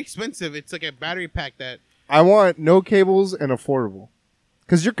 It's very expensive. It's like a battery pack that. I want no cables and affordable.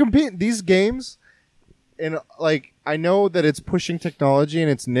 Because you're competing these games, and like I know that it's pushing technology and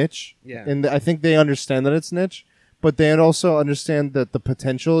it's niche. Yeah. And I think they understand that it's niche, but they also understand that the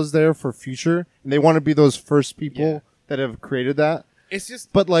potential is there for future, and they want to be those first people that have created that. It's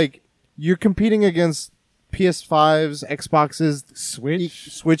just. But like you're competing against PS5s, Xboxes,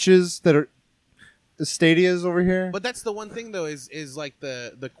 Switches that are Stadias over here. But that's the one thing though is like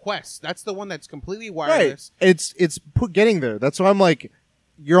the Quest. That's the one that's completely Right. wireless. It's getting there. That's why I'm like,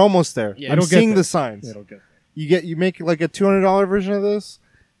 you're almost there. Yeah. I'm It'll get seeing there. the signs. It'll get there. You make like a $200 version of this,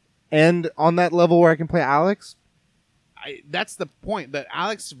 and on that level where I can play Alex. That's the point. The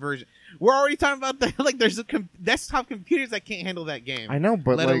Alex version. We're already talking about like there's desktop computers that can't handle that game. I know,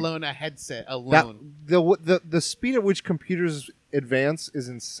 but let like, alone a headset that, alone. the speed at which computers advance is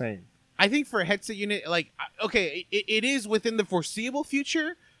insane. I think for a headset unit, like okay, it is within the foreseeable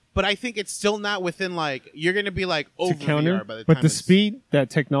future, but I think it's still not within like you're gonna be like over To counter, VR by the but time the it's- speed,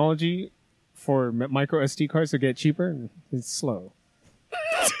 that technology for micro SD cards to get cheaper, it's slow.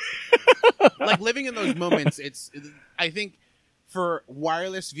 like living in those moments. I think for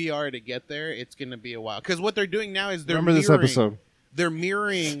wireless VR to get there, it's gonna be a while because what they're doing now is they're Remember this mirroring- episode. They're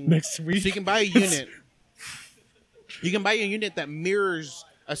mirroring Next week. So you can buy a unit. You can buy a unit that mirrors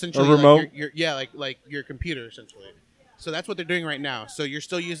essentially A remote? like your computer essentially. So that's what they're doing right now. So you're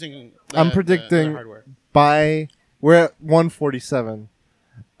still using. I'm predicting the hardware. we're at 147.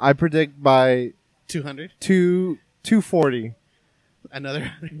 I predict by 200. 240.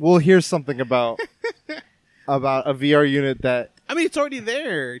 Another. We'll hear something about a VR unit that. I mean, it's already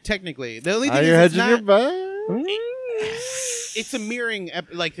there technically. The only thing You're is, it's hedging your not. bet. It's a mirroring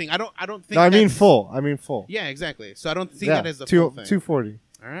thing. I don't think. No, I mean that's- full. Yeah, exactly. So I don't think Yeah, that is the full thing. 240.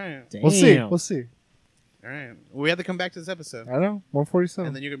 All right. Damn. We'll see. All right. We have to come back to this episode, I know 147.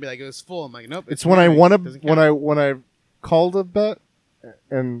 and then you're gonna be like, "It was full." I'm like, "Nope." It's when I won Doesn't count. when I called a bet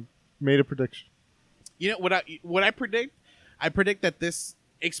and made a prediction. You know what I predict? I predict that this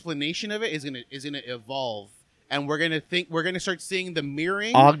explanation of it is gonna evolve, and we're gonna start seeing the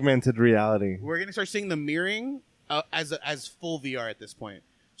mirroring. Augmented reality. We're gonna start seeing the mirroring as full VR at this point.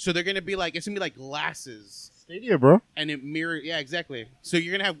 So they're gonna be like, it's gonna be like glasses, Stadia, bro. and it mirrors. Yeah, exactly. So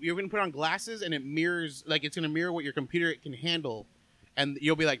you're gonna put on glasses, and it mirrors, like it's gonna mirror what your computer can handle, and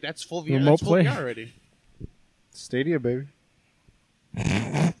you'll be like, that's full VR. Remote That's full play. VR already. Stadia, baby.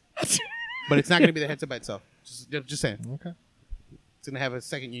 But it's not gonna be the headset by itself. Just saying. Okay. It's gonna have a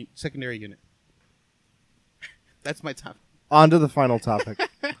secondary unit. That's my top. On to the final topic.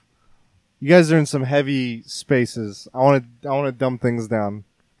 You guys are in some heavy spaces. I want to dumb things down.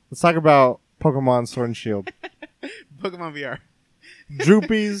 Let's talk about Pokemon Sword and Shield. Pokemon VR.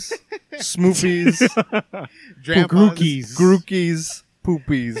 Droopies, Smoopies, Grookies. Grookies,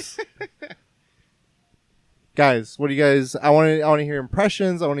 Poopies. Guys, what do you guys? I want to hear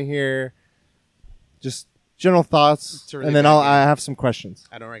impressions. I want to hear just general thoughts, It's a really and then bad I game. have some questions.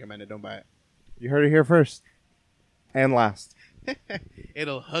 I don't recommend it. Don't buy it. You heard it here first, and last.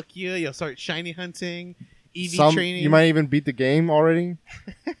 It'll hook you. You'll start shiny hunting, EV Some training. you might even beat the game already.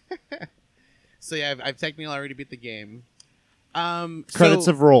 So yeah, I've technically already beat the game. Credits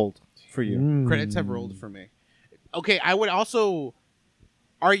have rolled for you. Credits have rolled for me. Okay, I would also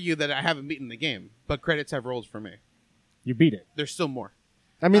argue that I haven't beaten the game, but credits have rolled for me. You beat it. There's still more.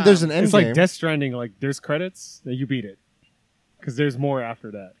 I mean, there's an end It's game. like Death Stranding. Like there's credits, then you beat it. Because there's more after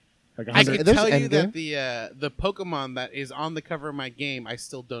that. Like I 100. can There's tell you endgame? that the Pokemon that is on the cover of my game, I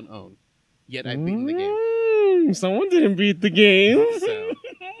still don't own. Yet I've beaten the game. Someone didn't beat the game. So.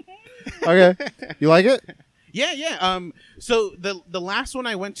 Okay, you like it? Yeah. So the last one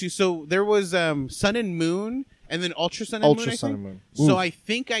I went to, so there was Sun and Moon, and then Ultra Sun and Moon. Ultra I Sun think. and Moon. So Ooh. I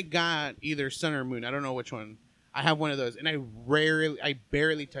think I got either Sun or Moon. I don't know which one. I have one of those, and I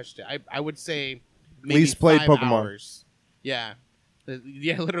barely touched it. I would say maybe Least played 5 Pokemon. hours. Yeah,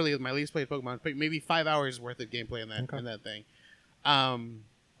 yeah, literally my least played Pokemon. Maybe 5 hours worth of gameplay in that Okay. in that thing.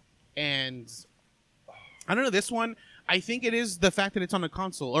 And I don't know, this one. I think it is the fact that it's on a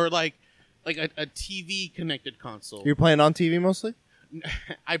console or like a TV connected console. You're playing on TV mostly.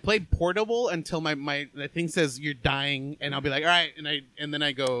 I played portable until my the thing says you're dying, and I'll be like, all right, and then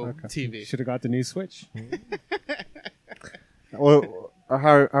I go TV. Should have got the new Switch. Well,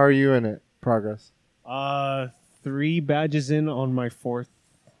 how are you in it? Progress. 3 badges in on my 4th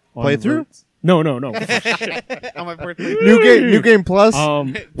Playthrough? onwards. No. On my birthday. New game plus.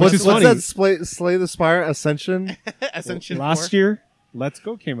 Which what's is funny. that? Slay the Spire Ascension. Ascension Last 4. year, Let's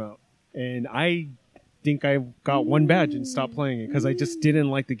Go came out, and I think I got 1 badge and stopped playing it because I just didn't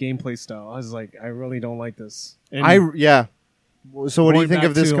like the gameplay style. I was like, I really don't like this. And Yeah. So what do you going think back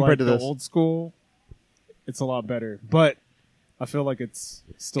of this to, compared like, to the this? old school? It's a lot better, but I feel like it's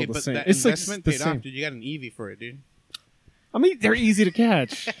still Hey, the but same. that It's like investment the paid same. off, dude. You got an Eevee for it, dude. I mean, they're easy to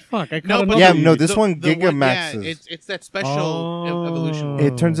catch. Fuck, I No, caught but another Yeah, Eevee. no, this one The Gigamaxes. Yeah, it's that special evolution.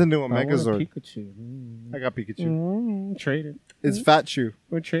 It turns into a I want Megazord. Pikachu. I got Pikachu. Trade it. It's Fat Chew.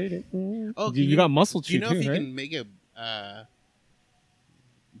 We'll trade it. Oh, you got Muscle Do you Chew know too, if you right? can make a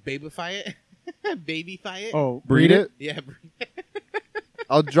babyfy it? Babyfy it? Oh, Breed it. Yeah.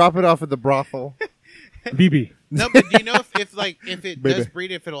 I'll drop it off at the brothel. BB. No, but do you know if it Baby. does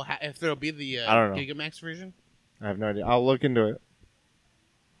breed, if it'll be the I don't know. Gigamax version? I have no idea. I'll look into it.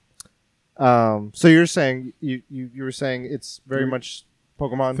 So you're saying you were saying it's very much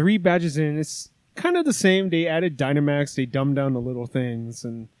Pokemon. 3 badges in. It's kind of the same. They added Dynamax. They dumbed down the little things,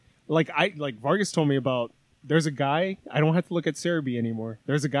 and like Vargas told me about. There's a guy. I don't have to look at Cerebi anymore.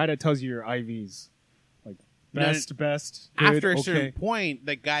 There's a guy that tells you your IVs, like best, good, After a okay. certain point,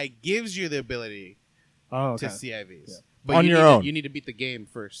 the guy gives you the ability Oh, okay. to see IVs. Yeah. But On you your need own. You need to beat the game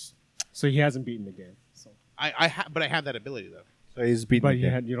first. So he hasn't beaten the game. So. But I have that ability though. So he's beating. But the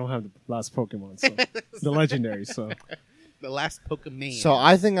game. you don't have the last Pokemon, so the legendary. So The last Pokemon. So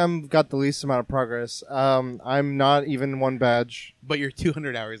I think I'm got the least amount of progress. I'm not even 1 badge. But you're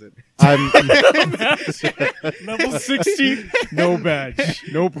 200 hours in. I'm. level 60, no badge,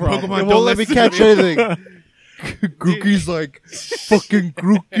 no problem. Pokemon It don't won't let me listen catch to me. anything. Grookey's like fucking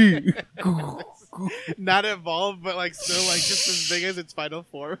Grookey. Not evolved, but like still like just as big as its final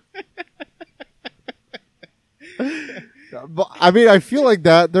form. But, I mean, I feel like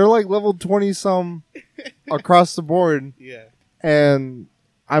that. They're like level 20 some across the board. Yeah. And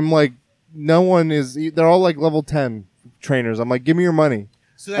I'm like, no one is. They're all like level 10 trainers. I'm like, give me your money.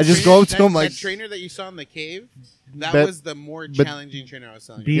 So I just go up to him like. That trainer that you saw in the cave, that Bet- was the more challenging trainer I was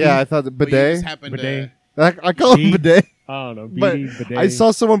telling Beat- you. Yeah, I thought the But you bidet. just happened Bidet. I call him Beat- bidet. I don't know. But Bidet. I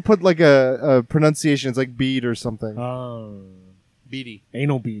saw someone put like a pronunciation. It's like bead or something. Oh. Beady.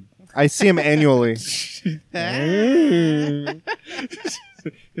 Anal bead. I see him annually.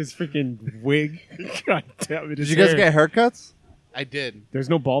 His freaking wig. God damn it. Did you guys get haircuts? I did. There's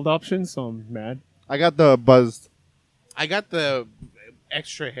no bald option, so I'm mad. I got the buzzed. I got the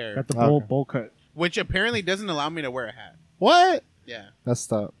extra hair, Got the Okay. bowl cut. which apparently doesn't allow me to wear a hat. What? Yeah.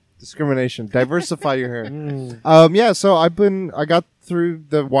 Messed up. Discrimination. Diversify your hair. Mm. Yeah, so I got through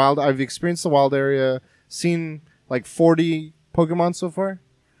the wild. I've experienced the wild area, seen like 40 Pokemon so far.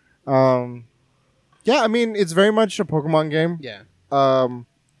 Yeah, I mean, it's very much a Pokemon game. Yeah.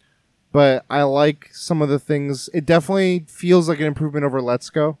 But I like some of the things. It definitely feels like an improvement over Let's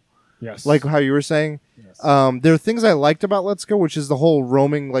Go, Yes. like how you were saying. Yes. There are things I liked about Let's Go, which is the whole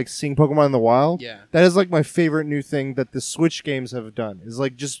roaming, like seeing Pokemon in the wild. Yeah. That is like my favorite new thing that the Switch games have done. Is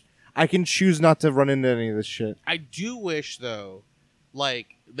like just I can choose not to run into any of this shit. I do wish though, like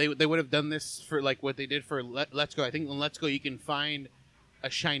they would have done this for like what they did for Let's Go. I think in Let's Go you can find a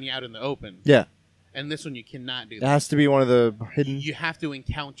shiny out in the open, Yeah, and this one you cannot do it that. has to be one of the hidden. You have to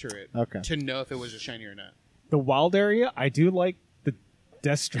encounter it Okay. to know if it was a shiny or not. The wild area, I do like the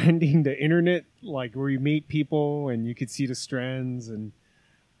Death Stranding, the internet, like where you meet people and you could see the strands, and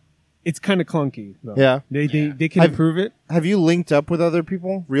it's kind of clunky though. Yeah. They Yeah. they can I've- improve it. Have you linked up with other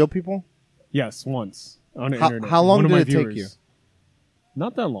people, real people? Yes, once on the How- internet. how long One of did my it take viewers. you?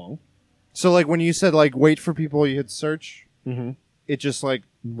 Not that long. So like when you said like wait for people, you hit search. Mm-hmm. It just like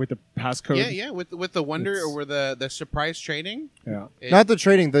With the passcode. Yeah. With the wonder It's- or the surprise trading. Yeah. not the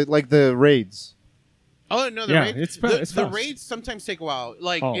trading, the raids. Oh no, the Yeah, raids. it's the, it's the fast. raids sometimes take a while.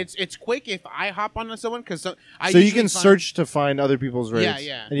 Like Oh. it's quick if I hop onto someone because So you usually can find- search to find other people's raids. Yeah,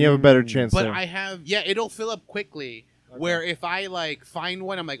 yeah. And you have a better chance. But there. I have it'll fill up quickly. Where if I like find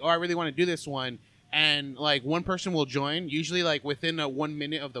one, I'm like, oh, I really want to do this one, and like one person will join, usually like within a 1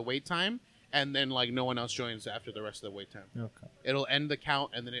 minute of the wait time, and then like no one else joins after the rest of the wait time. Okay. It'll end the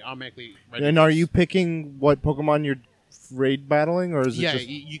count, and then it automatically. And are you picking what Pokemon you're raid battling, or is it Yeah, just?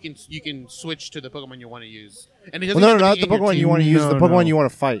 you can switch to the Pokemon you want to use, and it Well, doesn't no, have to not be the in your Pokemon team. you want to use. The No, Pokemon no. you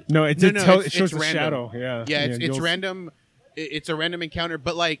want to fight. No, it No, did no, tell. it's- It shows it's the random. shadow. Yeah. Yeah, it's you'll- random. It's a random encounter,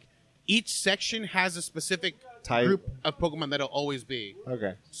 but like each section has a specific Type. group of Pokemon that'll always be.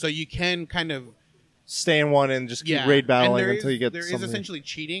 Okay. So you can kind of Stay in one and just keep yeah raid and battling there until is- you get there is something. essentially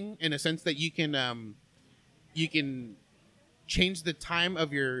cheating in a sense that you can change the time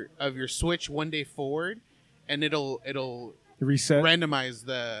of your switch one day forward, and it'll reset. randomize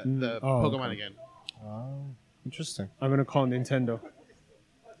the Oh, Pokemon okay. again. Oh, interesting. I'm gonna call Nintendo.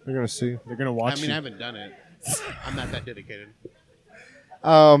 We're gonna see. They're gonna watch. I mean, you. I haven't done it. I'm not that dedicated.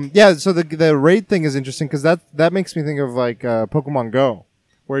 Yeah. So the raid thing is interesting because that makes me think of like Pokemon Go,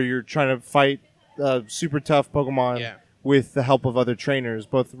 where you're trying to fight super tough Pokemon Yeah. with the help of other trainers,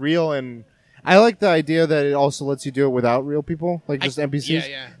 both real and. I like the idea that it also lets you do it without real people, like just NPCs. Yeah,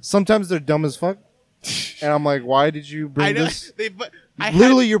 yeah. Sometimes they're dumb as fuck, and I'm like, why did you I bring know. this? I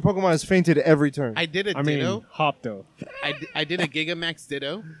Literally, your Pokemon has fainted every turn. I did a I mean, Ditto. Hop though. I did a Gigamax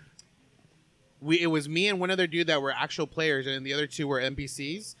Ditto. It was me and one other dude that were actual players, and the other two were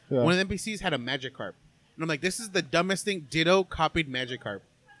NPCs. Yeah. One of the NPCs had a Magikarp, and I'm like, "This is the dumbest thing." Ditto copied Magikarp.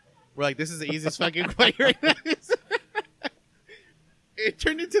 We're like, "This is the easiest fucking fight right now." It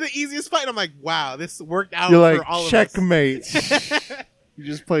turned into the easiest fight. I'm like, "Wow, this worked out You're for like, all of us." checkmate. You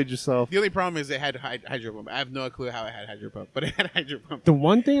just played yourself. The only problem is it had Hydro Pump. I have no clue how it had Hydro Pump, but it had Hydro Pump. The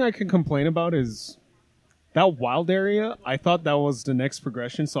one thing I can complain about is that wild area. I thought that was the next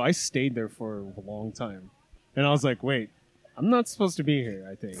progression, so I stayed there for a long time, and I was like, "Wait, I'm not supposed to be here."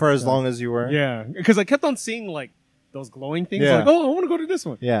 I think For as long as you were. yeah, because I kept on seeing like those glowing things. Yeah. Like, oh, I want to go to this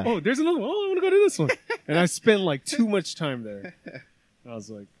one. Yeah. Oh, there's another one. Oh, I want to go to this one. And I spent like too much time there. I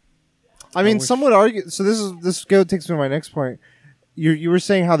was like, I mean, wish- some would argue. So this takes me to my next point. You were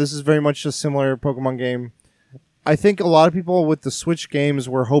saying how this is very much a similar Pokemon game. I think a lot of people with the Switch games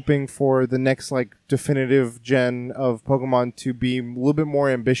were hoping for the next like definitive gen of Pokemon to be a little bit more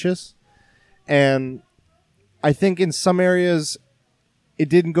ambitious, and I think in some areas it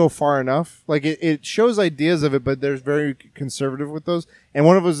didn't go far enough. Like it shows ideas of it, but they're very conservative with those. And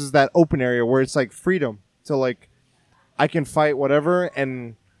one of those is that open area where it's like freedom to like I can fight whatever,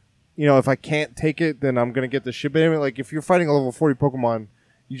 and you know if I can't take it, then I'm gonna get the shit. But anyway, like if you're fighting a level 40 Pokemon,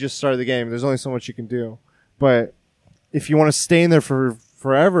 you just started the game. There's only so much you can do. But if you want to stay in there for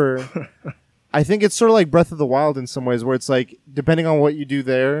forever, I think it's sort of like Breath of the Wild in some ways, where it's like, depending on what you do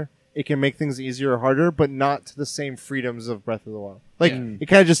there, it can make things easier or harder, but not to the same freedoms of Breath of the Wild. Like, it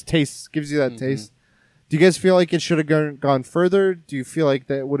kind of just gives you that taste. Do you guys feel like it should have gone further? Do you feel like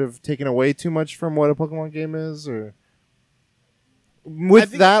that would have taken away too much from what a Pokemon game is? Or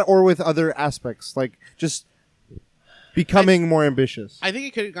with that, or with other aspects? Like, just becoming more ambitious. I think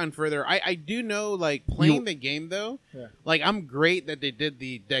it could have gone further. I do know, like, playing the game, though, like, I'm great that they did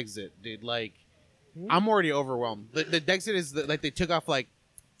the Dexit, dude. Like, I'm already overwhelmed. The Dexit is, like, they took off, like,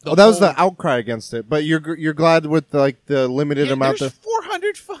 that was the outcry against it. But you're glad with, the limited amount there's of...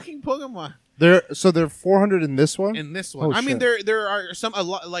 400 fucking Pokemon. There are 400 in this one? In this one. Oh, I mean, shit. there are some, a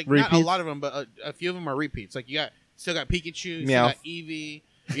lot, like, Repeats? not a lot of them, but a few of them are repeats. Like, still got Pikachu, still got Eevee,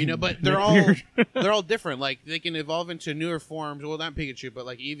 but they're all different. Like, they can evolve into newer forms. Well, not Pikachu, but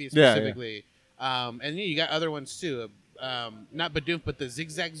like Eevee specifically. Yeah. And you got other ones too. Not Bidoof, but the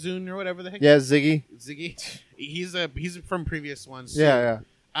Zigzag Zune or whatever the heck. Yeah, Ziggy. He's from previous ones. Yeah.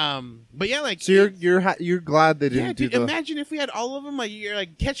 But yeah, like, so you're glad they didn't do that. Imagine if we had all of them. Like, you're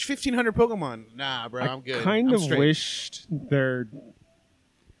like, catch 1,500 Pokemon. Nah, bro, I'm good. I kind I'm of straight. wished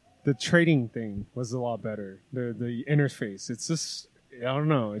the trading thing was a lot better. The interface. It's just, I don't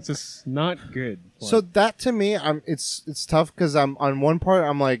know. It's just not good. So that, to me, it's tough because I'm on one part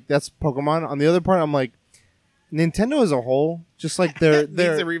I'm like, that's Pokemon. On the other part I'm like, Nintendo as a whole, just like their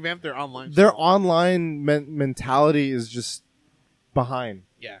needs to revamp their online. Their online mentality is just behind.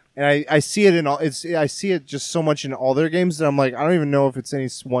 Yeah, and I see it in all. I see it just so much in all their games that I'm like, I don't even know if it's any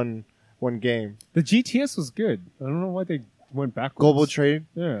one game. The GTS was good. I don't know why they went backwards. Global trade.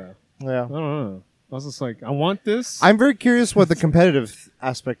 Yeah. I don't know. I was just like, I want this. I'm very curious what the competitive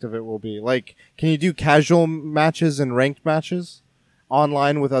aspect of it will be. Like, can you do casual matches and ranked matches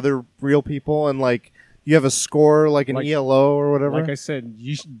online with other real people, and like you have a score like an ELO or whatever? Like I said,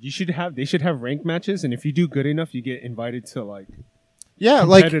 they should have ranked matches, and if you do good enough, you get invited to like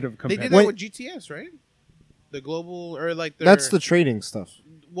competitive. They did that with GTS, right? The global or like that's the trading stuff.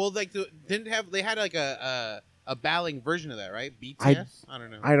 Well, like they had like a battling version of that, right? BTS? I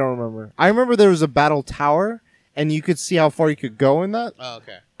don't know. I don't remember. I remember there was a battle tower, and you could see how far you could go in that. Oh,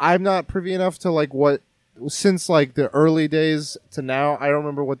 okay. I'm not privy enough to like what since like the early days to now. I don't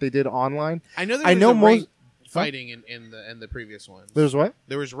remember what they did online. I know there was ranked fighting in the previous ones. There's what?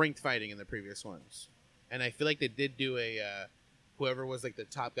 There was ranked fighting in the previous ones, and I feel like they did do a. Whoever was like the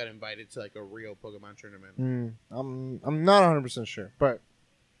top got invited to like a real Pokemon tournament. I'm not 100% sure, but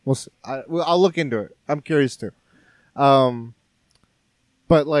we'll see. I'll look into it. I'm curious too. But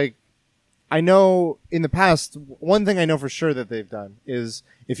like, I know in the past, one thing I know for sure that they've done is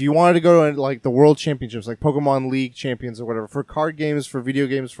if you wanted to go to like the World Championships, like Pokemon League Champions or whatever, for card games, for video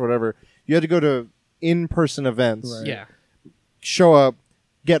games, for whatever, you had to go to in-person events. Right. Yeah. Show up,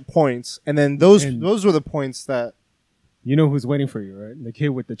 get points, and then those were the points that. You know who's waiting for you, right? The kid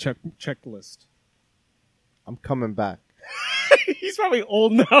with the checklist. I'm coming back. He's probably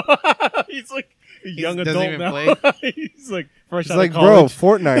old now. He's like a young adult now. He's like fresh out of college.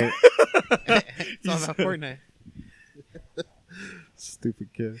 Bro, Fortnite. It's all about Fortnite. Stupid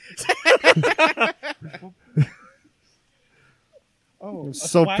kid. I'm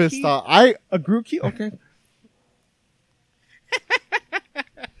so pissed off. A Grookey? Okay.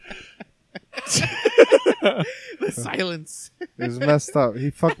 The silence. It was messed up. He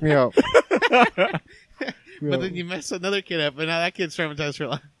fucked me up. But then you mess another kid up, and now that kid's traumatized for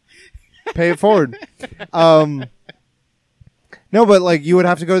life. Pay it forward. No, but like you would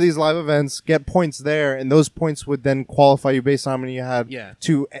have to go to these live events, get points there, and those points would then qualify you based on how many you had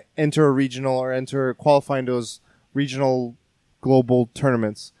to enter a regional or qualify into those regional global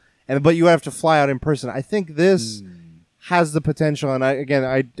tournaments. But you have to fly out in person. I think this has the potential, and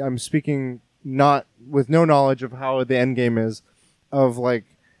I'm speaking not with no knowledge of how the end game is, of like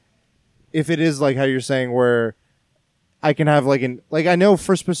if it is like how you're saying where I can have I know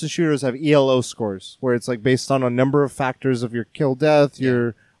first person shooters have ELO scores where it's like based on a number of factors of your kill death,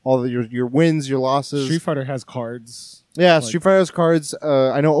 your wins, your losses. Street Fighter has cards. Yeah, Street Fighter has cards.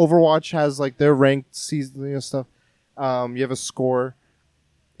 I know Overwatch has like their ranked season stuff. You have a score.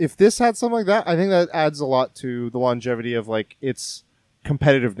 If this had something like that, I think that adds a lot to the longevity of like its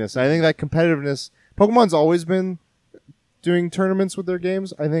competitiveness. And I think that competitiveness, Pokemon's always been doing tournaments with their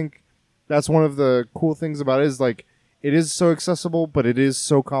games. I think that's one of the cool things about it is like it is so accessible, but it is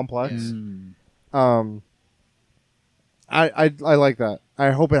so complex. I like that. I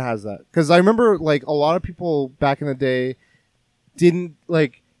hope it has that because I remember like a lot of people back in the day didn't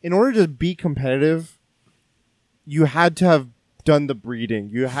like in order to be competitive, you had to have done the breeding.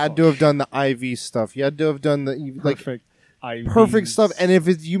 You had to have done the IV stuff. You had to have done the Perfect. perfect stuff. And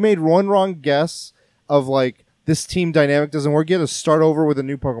if you made one wrong guess of like this team dynamic doesn't work, you have to start over with a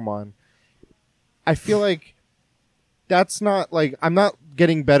new Pokemon. I feel like that's not like I'm not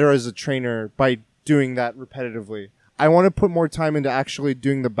getting better as a trainer by doing that repetitively. I want to put more time into actually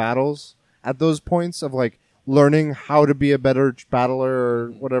doing the battles at those points of like learning how to be a better battler or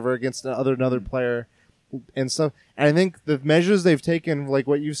whatever against another player and stuff. And I think the measures they've taken, like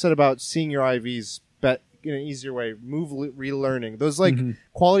what you said about seeing your IVs in an easier way, relearning those like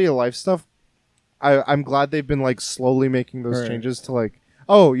quality of life stuff. I'm glad they've been like slowly making those changes to like,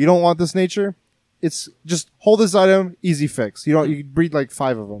 oh, you don't want this nature? It's just hold this item, easy fix. You breed like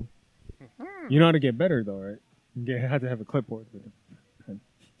 5 of them. You know how to get better though, right? You had to have a clipboard with it.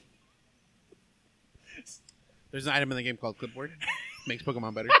 There's an item in the game called Clipboard. Makes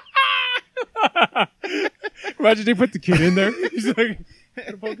Pokemon better. Imagine they put the kid in there. He's like,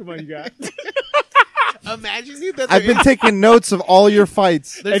 what Pokemon you got? Imagine you. I've been taking notes of all your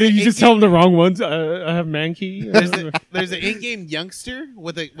fights. And then you just tell them the wrong ones. I have Mankey. There's an in-game youngster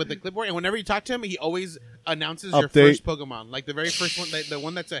with a clipboard, and whenever you talk to him, he always announces your Update. first Pokemon, like the very first one, the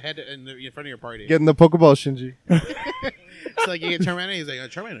one that's ahead in front of your party. Get in the Pokeball, Shinji. So like you get Charmander, he's like,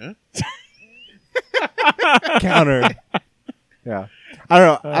 Charmander. Counter. Yeah. I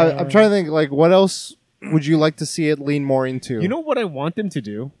don't know. I'm trying to think, like, what else would you like to see it lean more into? You know what I want them to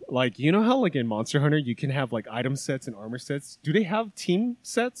do? Like, you know how, like, in Monster Hunter, you can have, like, item sets and armor sets? Do they have team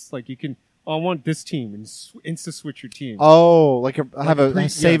sets? Like, you can, I want this team, and insta-switch your team. Oh, like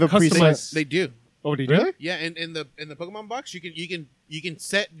save a preset. customized- They do. Oh, they do? Really? Yeah, in the Pokemon box, you can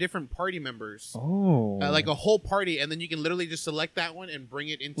set different party members, Oh. like a whole party, and then you can literally just select that one and bring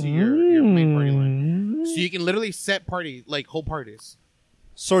it into your main party line. So you can literally set party like whole parties.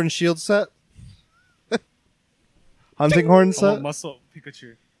 Sword and Shield set? Hunting Horn set? Muscle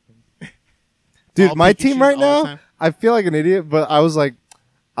Pikachu. Dude, All my Pikachus team right all the now, time. I feel like an idiot, but I was like,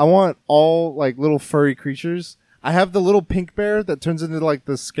 I want all like little furry creatures. I have the little pink bear that turns into like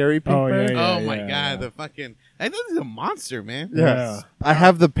the scary pink Oh, bear. yeah, Oh my yeah. god, the fucking I think this is a monster, man. Yes. Yeah. I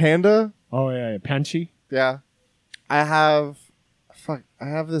have the panda. Oh, yeah. Panchi. Yeah. I have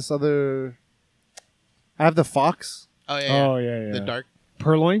this other. I have the fox. Oh yeah. Oh, yeah. The dark.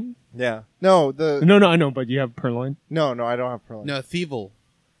 Purloin? Yeah. No, the No, I know, but you have Purloin. no, I don't have Perline. No, Thievel.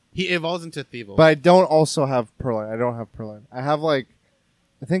 He evolves into Thievel. But I don't also have Perline. I don't have Perline. I have like,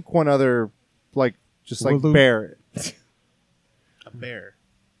 I think one other, like just like Wooloo. bear. a bear.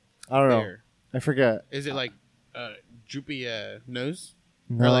 I don't know. Bear. I forget. Is it like droopy nose?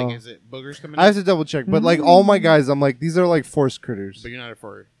 No. Or like is it boogers coming I out? have to double check. But like all my guys, I'm like these are like forest critters. But you're not a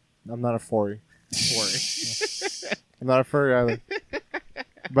furry. I'm not a furry. Furry. I'm not a furry either.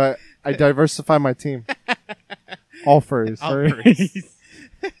 But I diversify my team. All furries. All furries.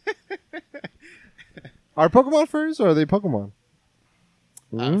 Are Pokemon furries or are they Pokemon?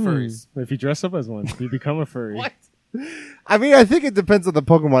 Furries. If you dress up as one, you become a furry. What? I mean, I think it depends on the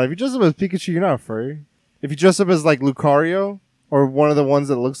Pokemon. If you dress up as Pikachu, you're not a furry. If you dress up as like Lucario or one of the ones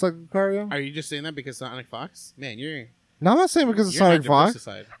that looks like Lucario. Are you just saying that because Sonic Fox? Man, you're No, I'm not saying because of you're Sonic not Fox.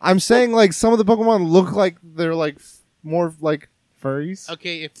 diversified. I'm saying like some of the Pokemon look like they're like more like Furries?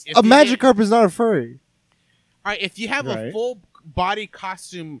 Okay, if a you Magikarp is not a furry. All right, if you have a Right. full body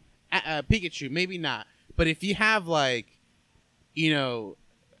costume Pikachu, maybe not. But if you have like,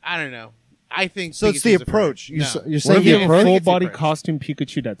 I don't know. I think So it's the Pikachu's a furry. approach. No. You're What saying if the you have a approach? full It's the body approach. costume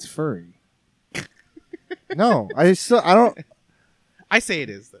Pikachu that's furry? No, I don't. I say it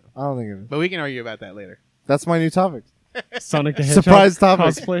is though, I don't think it is. but we can argue about that later. That's my new topic. Sonic the Hedgehog Surprise topic.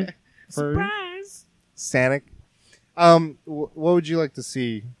 cosplay? Furry? Surprise! Sanic. What would you like to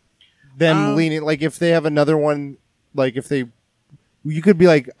see them leaning? Like if they have another one, like if you could be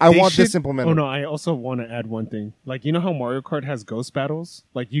like, I They want this should- implemented. Oh no, I also want to add one thing. Like you know how Mario Kart has ghost battles?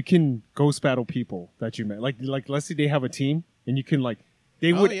 Like you can ghost battle people that you met. Like let's say they have a team and you can like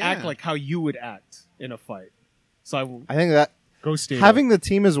they would yeah. act like how you would act in a fight. So I will I think that ghost data. having the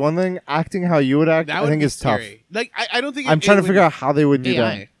team is one thing. Acting how you would act, That I would think be is tough. scary. Like I don't think I'm trying to figure out how they would do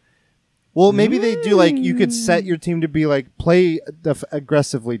AI. that. Well, maybe they do like you could set your team to be like play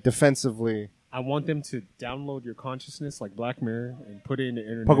aggressively, defensively. I want them to download your consciousness like Black Mirror and put it in the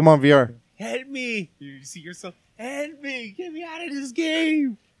internet. Pokemon VR. Help me! You see yourself. Help me! Get me out of this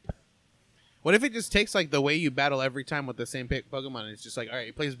game! What if it just takes like the way you battle every time with the same Pokemon? And it's just like, all right,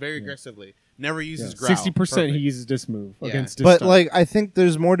 he plays very aggressively, never uses growl. 60% he Perfect. uses this move Yeah. against this But type. like, I think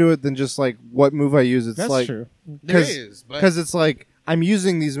there's more to it than just like what move I use. It's That's like true. There 'cause- is, but because it's like I'm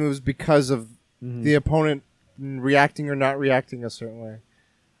using these moves because of the opponent reacting or not reacting a certain way.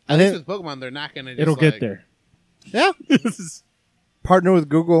 I at least think, with Pokemon, they're not gonna. Just It'll like, get there. yeah. Partner with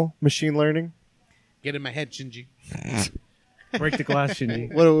Google machine learning. Get in my head, Shinji. Break the glass,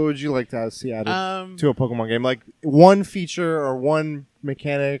 Shinji. What would you like to see added To to a Pokemon game? Like one feature or one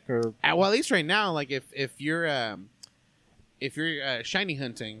mechanic or well, at least right now, like if you're shiny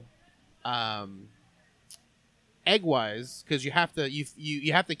hunting, egg wise, because you have to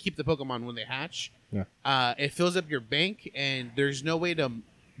you have to keep the Pokemon when they hatch. Yeah. It fills up your bank, and there's no way to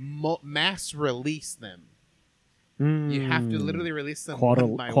mass release them. You have to literally release them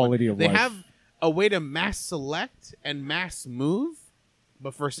one by quality one. of They life. have a way to mass select and mass move,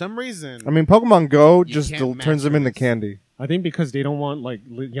 but for some reason, I mean, Pokemon Go You just can't turns them into master this. candy. I think because they don't want like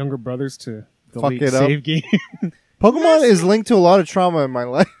younger brothers to Fuck delete it up. save game. Pokemon is linked to a lot of trauma in my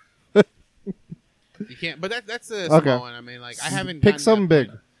life. you can't. But that's a small Okay. one. I mean, like I haven't Pick gotten something that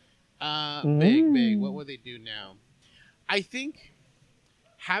big. far. Big. What would they do now? I think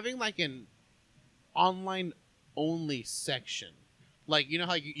having like an online only section, like you know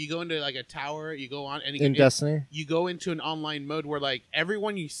how you go into like a tower, you go on and In Destiny? you go into an online mode where like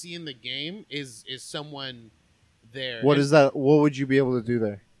everyone you see in the game is someone there. What And is that? What would you be able to do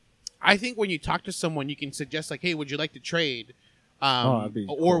there? I think when you talk to someone, you can suggest like, "Hey, would you like to trade?" that'd be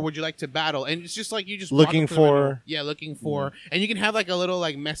or cool. would you like to battle? And it's just like you just Looking walk up to the window. for- looking for, and you can have like a little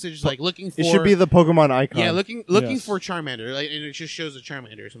like message like looking for. It should be the Pokemon icon. yeah, looking Yes. for Charmander, like, and it just shows a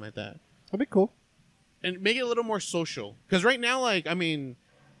Charmander or something like that, That'd be cool. and make it a little more social. Because right now, like I mean,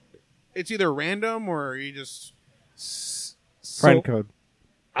 it's either random or you just Friend code.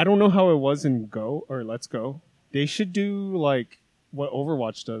 I don't know how it was in Go or Let's Go. They should do like what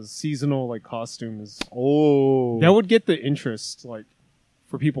Overwatch does, seasonal like costumes. Oh. That would get the interest like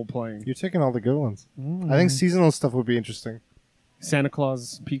for people playing. You're taking all the good ones. I think seasonal stuff would be interesting. Santa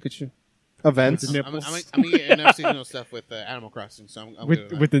Claus, Pikachu Events. With the I'm nipples. gonna get enough seasonal stuff with Animal Crossing, so I'm good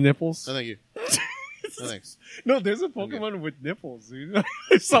with with with the nipples. that. No, thank you. No thanks. No, there's a Pokemon with nipples, dude.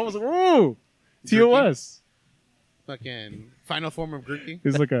 So I was like, whoa, TOS. Fucking final form of Grookey.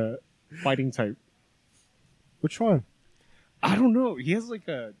 Is like a fighting type. Which one? I don't know. He has like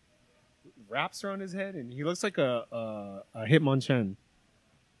a wraps around his head, and he looks like a Hitmonchan.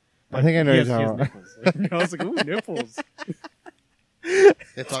 I think I know He you're has talking about. nipples. I was like, ooh, nipples.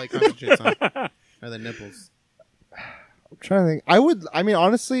 That's all he concentrates on. Are the nipples. I'm trying to think. I mean,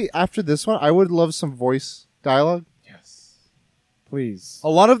 honestly, after this one, I would love some voice dialogue. Yes. Please. A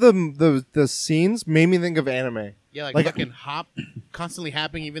lot of the scenes made me think of anime. Yeah, like, Like- fucking Hop constantly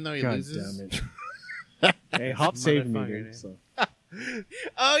happening even though he God loses. damn it. Hey, Hop saved me, Motherfucker, dude. So.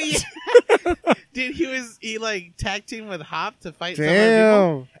 Oh yeah, dude, he like tag team with Hop to fight some other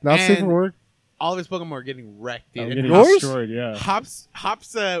people. Damn. Not safe for And- work. All of his Pokemon were getting wrecked, dude. I'm And getting yours? destroyed, yeah. Hop's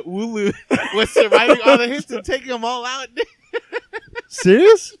Wooloo was surviving all the hits and taking them all out.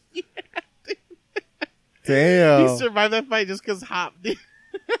 Serious? He Damn. survived that fight just because Hop did.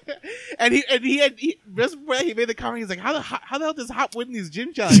 and he just before he made the comment, he's like, how the hell does Hop win these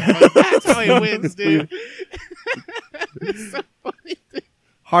gym challenges? I'm like, that's how he wins, dude. It's so funny. Dude.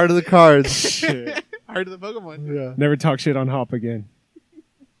 Heart of the cards. Shit. Heart of the Pokemon. Yeah. Never talk shit on Hop again.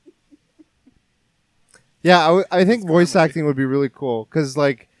 Yeah, I think voice acting would be really cool because,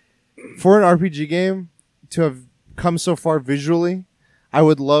 like, for an RPG game to have come so far visually, I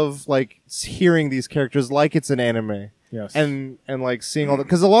would love like hearing these characters like it's an anime Yes. and like seeing all the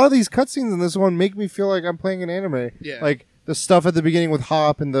because a lot of these cutscenes in this one make me feel like I'm playing an anime. Yeah. Like the stuff at the beginning with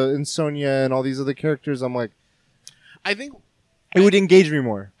Hop and Sonya and all these other characters. I'm like, I think it would engage me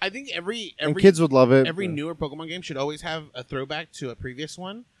more, every and kids would love it. every but- newer Pokemon game should always have a throwback to a previous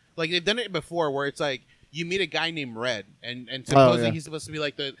one. Like they've done it before, where it's like you meet a guy named Red, and supposedly yeah. he's supposed to be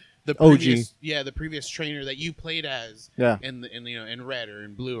like the OG. previous, the previous trainer that you played as, Yeah. in Red or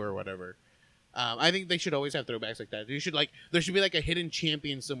in Blue or whatever. I think they should always have throwbacks like that. There should be like a hidden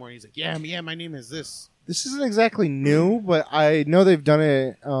champion somewhere. And he's like, yeah, my name is this. This isn't exactly new, but I know they've done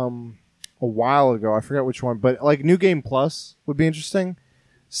it a while ago. I forgot which one, but like New Game Plus would be interesting.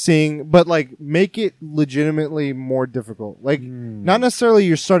 But like make it legitimately more difficult. Like not necessarily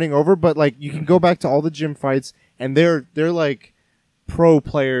you're starting over, but like you can go back to all the gym fights, and they're like pro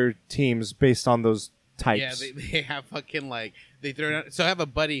player teams based on those types. Yeah, they have fucking like they throw it out. So I have a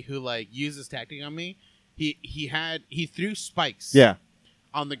buddy who like uses tactic on me. He threw spikes. Yeah.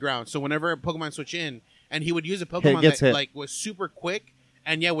 On the ground. So whenever a Pokemon switch in, and he would use a Hit Pokemon gets that hit. like was super quick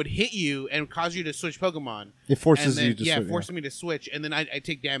and would hit you and cause you to switch Pokemon. It forces And then, you to switch. forcing me to switch, and then I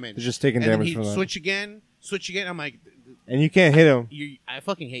take damage. They're just taking and then damage he'd from that. switch again. I'm like, and you can't hit him. I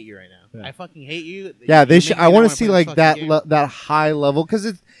fucking hate you right now. Yeah. I fucking hate you. Yeah, they You should. make me I not want wanna to see play this like fucking game. that high level because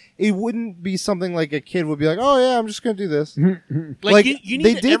it wouldn't be something like a kid would be like, oh yeah, I'm just gonna do this. Like, Like, you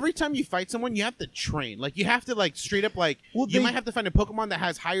they need did- every time you fight someone, you have to train. Like you have to like straight up like Well, you they- might have to find a Pokemon that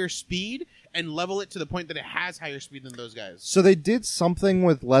has higher speed and level it to the point that it has higher speed than those guys. So they did something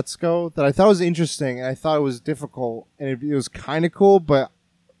with Let's Go that I thought was interesting, and I thought it was difficult, and it was kind of cool, but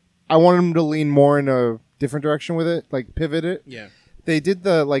I wanted them to lean more in a different direction with it, like pivot it. Yeah. They did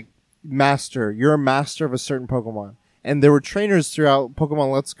the like master. You're a master of a certain Pokemon, and there were trainers throughout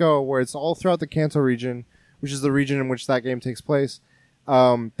Pokemon Let's Go, where it's all throughout the Kanto region, which is the region in which that game takes place.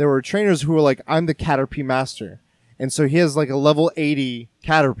 There were trainers who were like, I'm the Caterpie master, and so he has like a level 80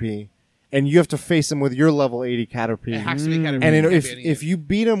 Caterpie. And you have to face him with your level 80 Caterpie. It has to be kind of And if you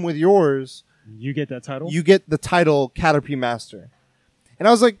beat him with yours, You get that title? you get the title Caterpie Master. And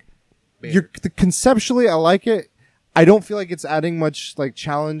I was like, conceptually, I like it. I don't feel like it's adding much like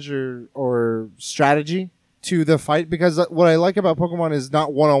challenge or strategy to the fight because what I like about Pokemon is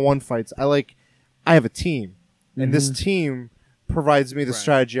not one-on-one fights. I have a team, and this team provides me the Right.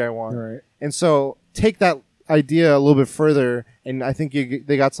 strategy I want. Right. And so take that idea a little bit further, and I think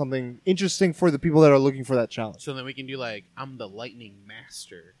they got something interesting for the people that are looking for that challenge. So then we can do like I'm the Lightning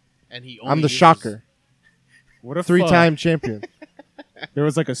Master, and he. Only I'm the uses- Shocker, What if 3-time champion. there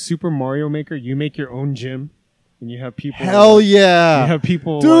was like a Super Mario Maker? You make your own gym, and you have people. Hell You yeah, have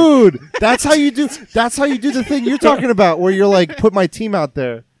people. dude! That's how you do. That's how you do the thing you're talking about, where you're like, put my team out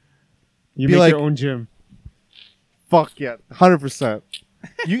there. you be make like- your own gym. Fuck yeah, 100%.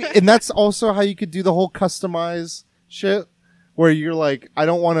 And that's also how you could do the whole customize shit, where you're like, I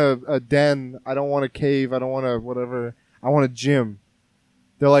don't want a den, I don't want a cave, I don't want a whatever, I want a gym.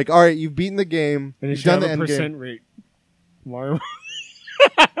 They're like, all right, you've beaten the game, And it you've should done have the a end game. percent rate. Mario.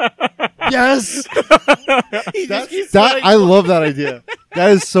 Yes, He just keeps that going. I love that idea.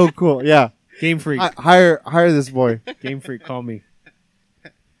 That is so cool. Yeah, Game Freak. hire this boy. Game Freak, call me.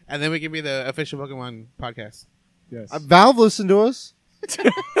 And then we can be the official Pokemon podcast. Yes. Valve, listen to us.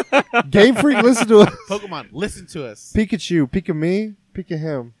 Game Freak, listen to us. Pokemon, listen to us. Pikachu, Pika me, Pika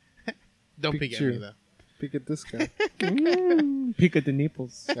him, Don't peek at Pikachu. me though. Pika this guy. Peek at the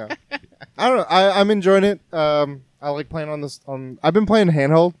nipples. Yeah. I don't know. I'm enjoying it. I like playing on this. I've been playing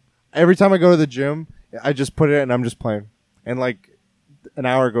handheld. Every time I go to the gym, I just put it and I'm just playing, and like an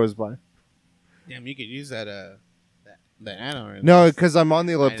hour goes by. Damn, you could use that that add-on. Right No, there. because I'm on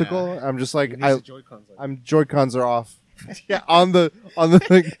the elliptical. I'm just like Use the Joy-Cons like I'm Joy-Cons are off. Yeah, on the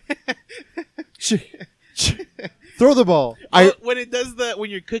thing. Throw the ball. When it does when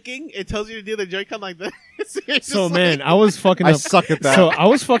you're cooking, it tells you to do the Joy-Con like this. It's So just man, like- I was fucking I up. suck at that. So I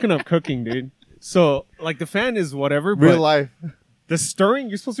was fucking up cooking, dude. So like the fan is whatever, Real but life. the stirring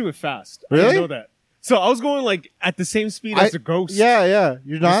you're supposed to do it fast. I Really? didn't know that. So I was going like at the same speed as the ghost. Yeah. You're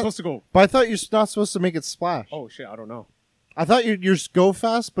You're not. supposed to go. But I thought you're not supposed to make it splash. Oh shit, I don't know. I thought you're go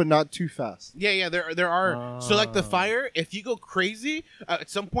fast, but not too fast. Yeah, there are. So like the Ah. fire, if you go crazy, at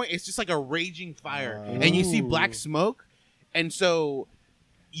some point it's just like a raging fire, and you see black Ooh. smoke, and so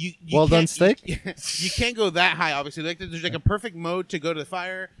you Well done, can't- steak? You can't go that high, obviously. Like there's like a perfect mode to go to the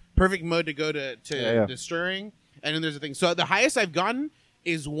fire, perfect mode to go to Yeah. the stirring, and then there's a thing. So the highest I've gotten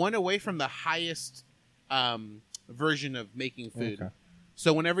is one away from the highest version of making food. Okay.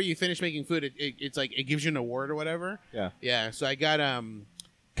 So whenever you finish making food, it's like it gives you an award or whatever. Yeah. Yeah. So I got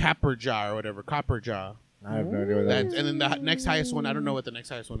Copper Jaw or whatever, Copper Jaw. I have no idea what that That is. and then the next highest one, I don't know what the next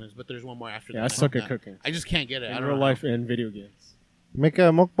highest one is, but there's one more after Yeah, that. I suck at Nah. cooking. I just can't get it. I In don't real know. life and video games. Make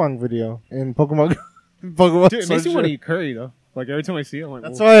a mukbang video in Pokemon. Pokemon. Dude, it makes me Sunshine. want to eat curry though. Like every time I see it, I'm like,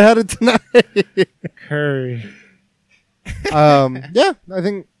 That's "Whoa, why I had it tonight. curry. Yeah, I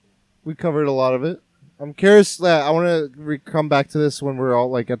think we covered a lot of it. I'm curious. I want to come back to this when we're all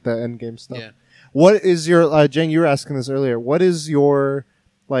like at the end game stuff. Yeah. What is your Jang? You were asking this earlier. What is your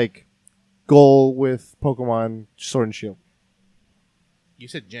like goal with Pokemon Sword and Shield? You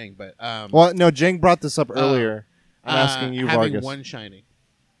said Jang, but Well, no, Jang brought this up earlier. I'm asking you, having Vargas. one shiny.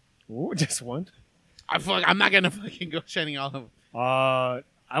 Ooh, just one. I feel like I'm not gonna fucking go shining all of them.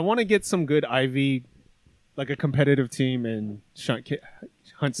 I want to get some good IV, like a competitive team, and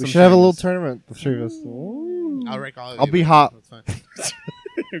hunt some. We should have a little shinies. tournament, the three of us. Ooh. I'll rank all of I'll you, be but hot. That's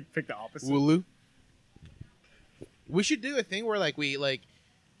fine. Pick the opposite. Wooloo. We should do a thing where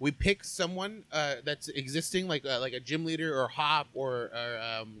we pick someone that's existing, like a gym leader or Hop or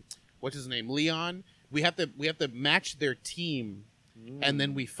what's his name, Leon. We have to match their team, and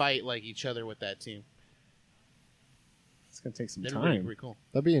then we fight like each other with that team. It's gonna take some That'd be time. pretty cool.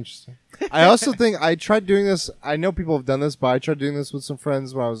 That'd be interesting. I also think I tried doing this. I know people have done this, but I tried doing this with some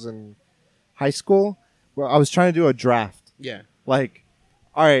friends when I was in high school, well, I was trying to do a draft. Yeah. Like,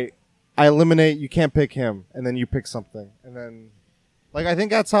 all right, I eliminate. You can't pick him, and then you pick something, and then, like, I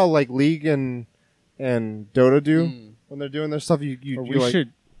think that's how like League and Dota do when they're doing their stuff. You Or you we like,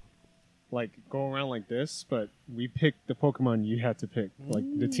 should like go around like this, but we pick the Pokemon you had to pick, like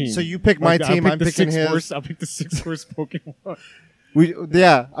the team. so you pick my Like, I'll team. pick I'm the picking six his. worst- I'll pick the 6 worst Pokemon.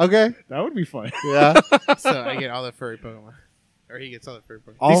 Okay, That would be fun. yeah. So I get all the furry Pokemon. Or he gets all the furry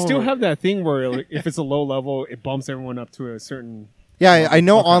Pokemon. All They of still them. have that thing where like, if it's a low level, it bumps everyone up to a certain. Yeah, I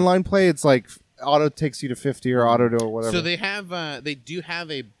know Okay. online play. It's like auto takes you to 50 or auto to whatever. So they do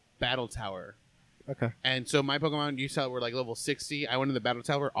have a battle tower. okay. And so my Pokemon you saw were like level 60. I went in the battle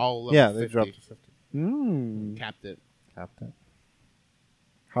tower all level Yeah, 50. they dropped to 50. Capped it. Captain.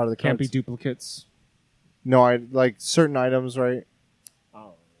 How do the Can't be cards? duplicates. No, I like certain items, right?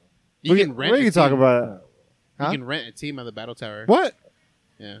 Oh. You we can rent. We a can talk team. about it. You Huh? can rent a team on the battle tower. What?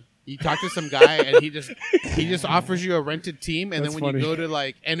 Yeah. You talk to some guy and he just offers you a rented team, and That's then when funny. you go to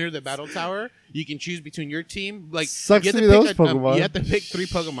like enter the battle tower, you can choose between your team. Like Sucks you to have be to those pick Pokemon. you have to pick 3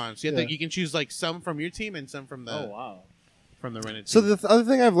 Pokemon. So Yeah. you can choose like some from your team and some from the Oh wow. from the rented So team. the other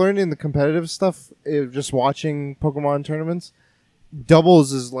thing I've learned in the competitive stuff, just watching Pokemon tournaments,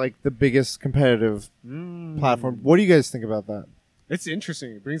 doubles is like the biggest competitive platform. What do you guys think about that? It's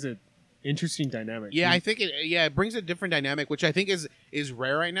interesting. It brings an interesting dynamic. Yeah, I think it brings a different dynamic, which I think is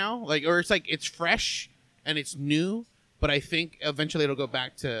rare right now. Like, or it's like it's fresh and it's new, but I think eventually it'll go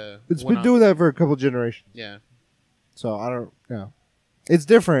back to. It's when been doing that for a couple generations, Yeah, so I don't. Yeah, it's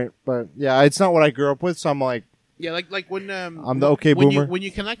different, but yeah, it's not what I grew up with. So I'm like, yeah, like when I'm the okay when boomer. when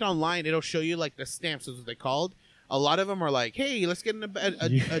you connect online, it'll show you like the stamps, is what they called. A lot of them are like, "Hey, let's get in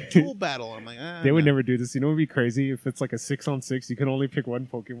a duel battle." I'm like, They would no. never do this. You know what would be crazy if it's like a 6-on-6, you can only pick one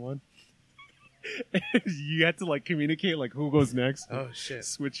Pokemon. You had to like communicate like who goes next. Oh shit!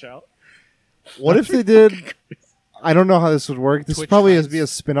 Switch out. what if they did? I don't know how this would work. This Twitch probably fights. has to be a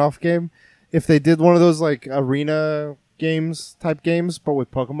spin-off game. If they did one of those like arena games type games, but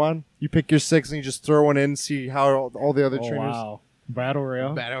with Pokemon, you pick your 6 and you just throw one in, see how all the other Oh, trainers. wow. Battle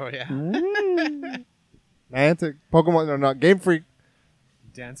Royale. Battle, yeah. Niantic, Pokemon, no, not Game Freak.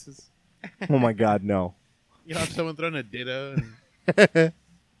 Dances. Oh my God, no. You have someone throwing a Ditto and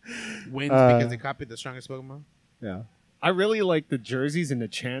wins because they copied the strongest Pokemon. Yeah. I really like the jerseys and the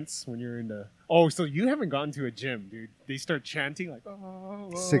chants when you're in the. Oh, so you haven't gone to a gym, dude? They start chanting like,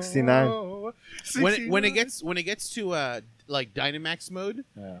 oh, 69. When it gets to like Dynamax mode,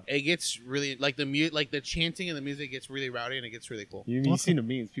 Yeah. it gets really like like the chanting and the music gets really rowdy and it gets really cool. You seen the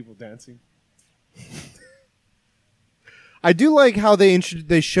memes, people dancing. I do like how they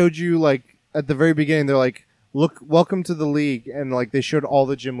showed you like at the very beginning. They're like, "Look, welcome to the league," and like they showed all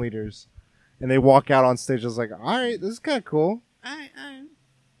the gym leaders, and they walk out on stage. I was like, "All right, this is kind of cool.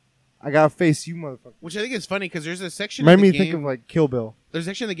 I gotta face you, motherfucker." Which I think is funny because there's a section. Made in the me think game, of like Kill Bill. there's a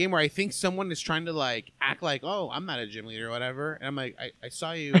section in the game where I think someone is trying to like act like, oh, I'm not a gym leader or whatever, and I'm like, I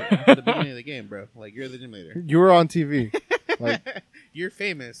saw you at the beginning of the game, bro. Like you're the gym leader. You were on TV. Like, You're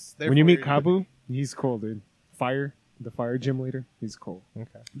famous. When you meet therefore you're- Kabu, he's cool, dude. The fire gym leader, he's cool.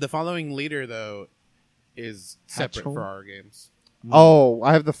 okay. The following leader though is separate Hatchel? for our games. Oh,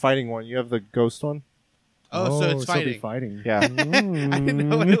 I have the fighting one. You have the ghost one. Oh, so it's they'll be fighting. fighting. Yeah, I didn't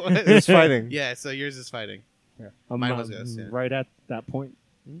know what it was. it's fighting. Yeah, so yours is fighting. I'm Mine was Ghost, yeah. right at that point.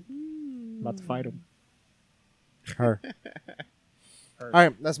 About to fight him. Her. All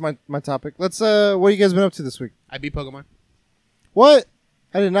right, that's my topic. Let's. What you guys been up to this week? I beat Pokemon. What?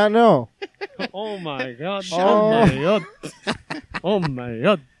 I did not know. Oh my god! up. Oh my god! Oh my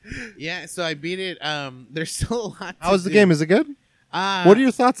god! Yeah, so I beat it. There's still a lot. How's the game? Is it good? Uh, What are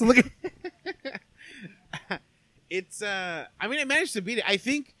your thoughts on the game? It's I mean, I managed to beat it. I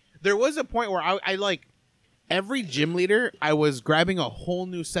think there was a point where I like every gym leader. I was grabbing a whole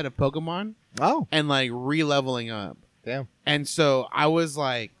new set of Pokemon Oh, and like re-leveling up. damn. And so I was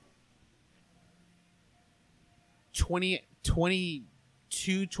like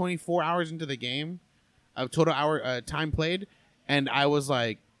 24 hours into the game of total hour time played, and I was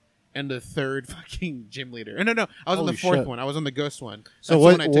like in the third fucking gym leader. No, I was on Holy the fourth shit. one. I was on the ghost one. So That's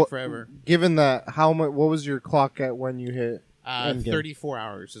what? the one I took what- forever. Given that, how much? What was your clock at when you hit? Endgame? 34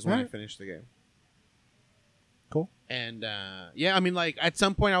 hours is when I Alright. finished the game. Cool. And yeah, I mean, like at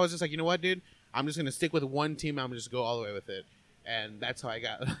some point I was just like, you know what, dude, I'm just gonna stick with one team. I'm just go all the way with it, and that's how I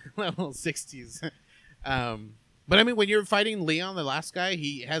got level 60s. But I mean, when you're fighting Leon, the last guy,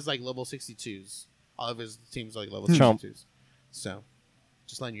 he has like level 62s. All of his teams are like level Chump. 62s. So,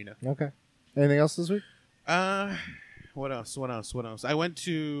 just letting you know. Okay. Anything else this week? What else? I went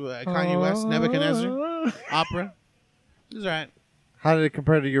to Kanye West, Nebuchadnezzar opera. It was alright. How did it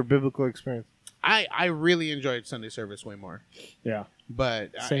compare to your biblical experience? I really enjoyed Sunday service way more. Yeah.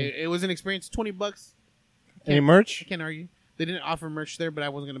 But Same. it was an experience. $20. Any merch? I can't argue. They didn't offer merch there, but I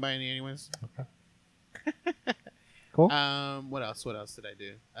wasn't gonna buy any anyways. Cool. What else? What else did I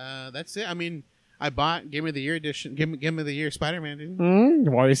do? That's it. I mean, I bought Game of the Year edition. Game of the Year Spider-Man. Dude.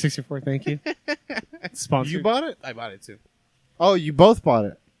 Wario 64. Thank you. Sponsored. You bought it? I bought it too. Oh, you both bought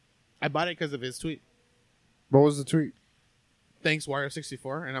it. I bought it because of his tweet. What was the tweet? Thanks, Wario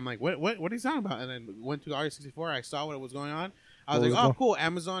 64. And I'm like, what are you talking about? And then went to Wario 64. I saw what was going on. I was What like, was it oh, called? cool.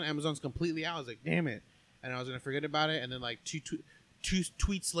 Amazon's completely out. I was like, damn it. And I was gonna forget about it. And then like two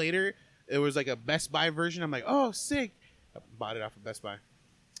tweets later, it was like a Best Buy version. I'm like, oh, sick. I bought it off of Best Buy.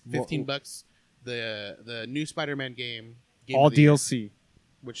 $15. The new Spider-Man game All of the Year, DLC.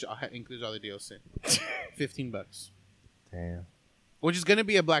 which includes all the DLC. $15. Damn. Which is gonna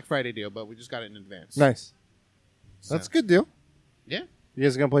be a Black Friday deal, but we just got it in advance. Nice. So, That's a good deal. Yeah, You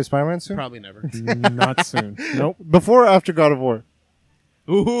guys gonna play Spider-Man soon? probably never. Not soon. Nope. Before or after God of War?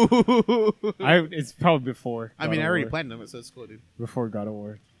 Ooh. It's probably before. I God mean, of I already War. planned them, so it's cool, dude. Before God of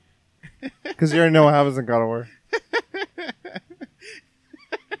War. Because you already know what happens in God of War.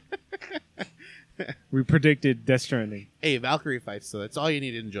 We predicted Death Stranding. Hey, Valkyrie fights, so that's all you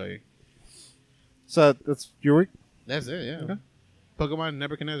need to enjoy. So that's your week? That's it, yeah. Okay. Pokemon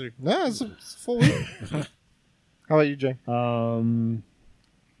Nebuchadnezzar. No, it's a full week. How about you, Jay?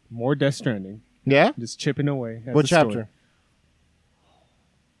 More Death Stranding. Yeah? Just chipping away. At What the chapter? story.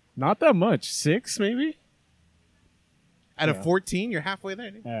 Not that much. 6, maybe? Out of Yeah. 14, you're halfway there,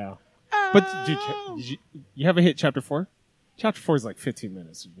 dude. Yeah. But you haven't hit chapter 4? Chapter 4 is like 15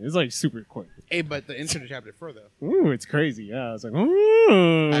 minutes. It's like super quick. Hey, but the intro to chapter 4, though. Ooh, it's crazy. Yeah, I was like,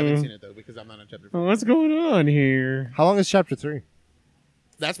 ooh. I haven't seen it, though, because I'm not on chapter 4. What's going on here? How long is chapter 3?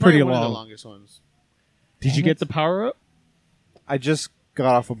 That's pretty probably one of the long. longest ones. Did you get the power up? I just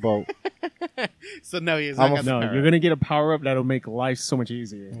got off a boat. So, no, he is I'm not a- got the No, power. you're gonna get a power up that'll make life so much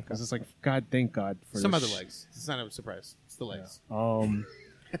easier. Because it's like, God, thank God for Some this other legs. It's not a surprise. It's the legs.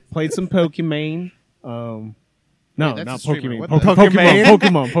 Played some Pokemon. No, Wait, that's not a streamer. Pokemon. What Po- the-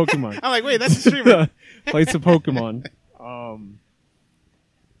 Pokemon. I'm like, wait, that's a streamer. Played some Pokemon.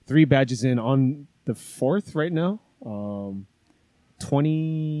 3 badges in on the 4th right now.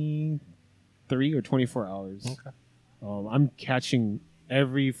 23 or 24 hours. Okay. I'm catching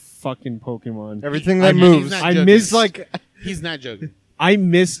every fucking Pokemon. Everything that I mean, moves. he's not I joking. missed He's not joking. I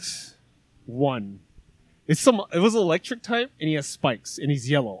missed one. It was electric type, and he has spikes, and he's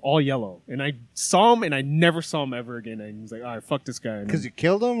yellow, all yellow. And I saw him, and I never saw him ever again. And he's like, all right, fuck this guy. And Because then you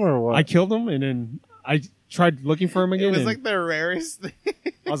killed him or what? I killed him, and then I tried looking for him It again. was and like the rarest thing.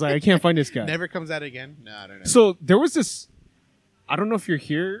 I was like, I can't find this guy. Never comes out again. No, I don't know. So there was this. I don't know if you're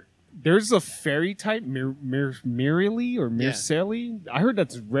here. There's a fairy type, Mirili or Mirceli. I heard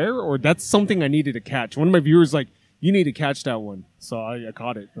that's rare, or that's something I needed to catch. One of my viewers like, you need to catch that one, so I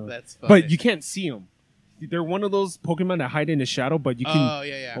caught it. That's funny. But you can't see them. They're one of those Pokemon that hide in the shadow, but you can Oh,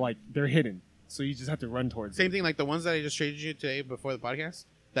 yeah. like they're hidden, so you just have to run towards Same them. thing like the ones that I just traded you today before the podcast.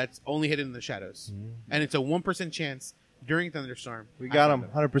 That's only hidden in the shadows. And it's a 1% chance during thunderstorm. we got I him.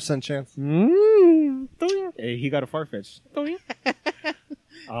 found 100% chance. Hey, he got a Farfetch.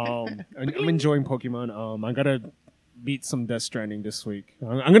 I'm enjoying Pokemon. I gotta beat some Death Stranding this week.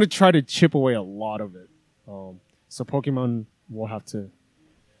 I'm gonna try to chip away a lot of it. So Pokemon will have to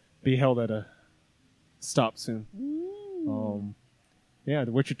be held at a stop soon. Yeah,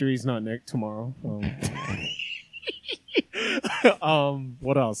 The Witcher 3 is not tomorrow.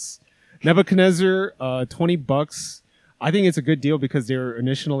 What else? Nebuchadnezzar, $20. I think it's a good deal because they were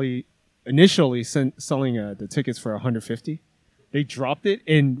initially selling the tickets for $150. They dropped it,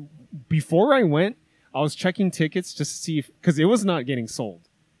 and before I went, I was checking tickets just to see because it was not getting sold.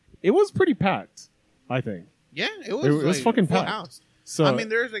 It was pretty packed, I think. Yeah, it was. It was like, fucking full packed. house. So I mean,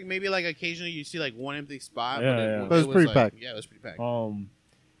 there's like maybe like occasionally you see like one empty spot. Yeah, but yeah. But it was pretty like, packed. Yeah, it was pretty packed.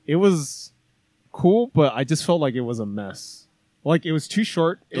 it was cool, but I just felt like it was a mess. Like it was too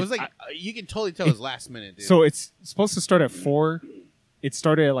short. it was like you can totally tell it was last minute, dude. So it's supposed to start at 4. It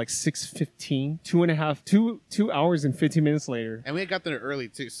started at like 6:15. 2 hours and 15 minutes later. and we had got there early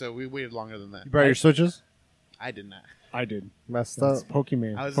too, so we waited longer than that. You brought your switches? I did not. I did. Messed up. That's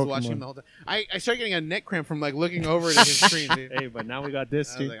Pokemon. I was just watching him the whole time. I started getting a neck cramp from like looking over at his screen, dude. Hey, but now we got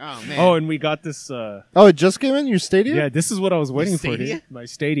this, I was dude. like, oh man. Oh, and we got this. Oh, it just came in? Your Stadia? Yeah, this is what I was waiting for, Stadia? dude. My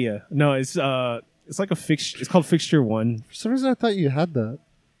Stadia. No, it's like a fixture. It's called Fixture 1. For some reason, I thought you had that.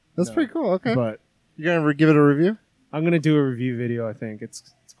 That's No. pretty cool. Okay. But You're going to give it a review? I'm gonna do a review video. I think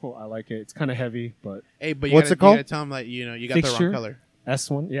it's cool. I like it. It's kind of heavy, but Hey, but What's you it called? gotta tell him that you got the Fixture? wrong color.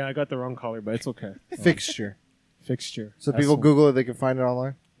 S1. Yeah, I got the wrong color, but it's okay. Fixture. Fixture. So people S1. Google it, they can find it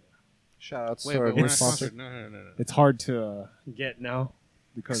online? Shout outs Wait, to our we're new not sponsor. sponsored. No. It's hard to get now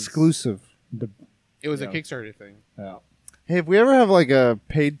because Exclusive. It was a Yeah. Kickstarter thing. Yeah. Hey, if we ever have like a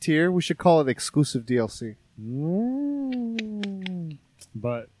paid tier, we should call it exclusive DLC.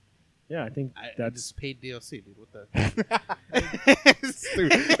 But yeah, I think That's that's paid DLC, dude. What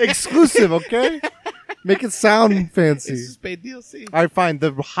the? Exclusive, okay? Make it sound fancy. This is paid DLC. All right, fine.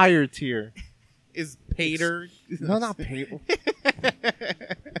 The higher tier. Is paid-er? No, not paid.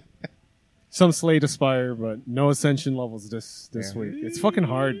 some Slay Aspire, but no Ascension levels this Yeah. week. It's fucking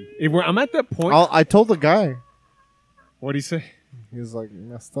hard. I'm at that point. I told the guy. What do you say? He was like,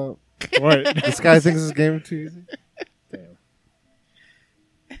 messed up. What? This guy thinks this game is too easy. Damn.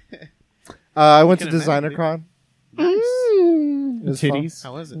 I went to Can imagine, DesignerCon. Nice. It was fun. Titties.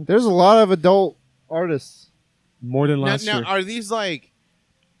 How was it? There's a lot of adult artists. More than Now, last year. are these are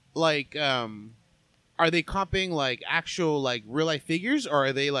they comping like actual like real life figures, or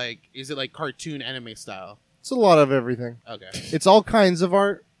are they like is it like cartoon anime style? It's a lot of everything. Okay. It's all kinds of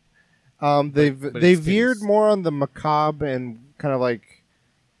art. But They it's veered titties. more on the macabre and kind of like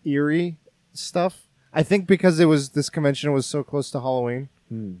eerie stuff. I think because this convention was so close to Halloween,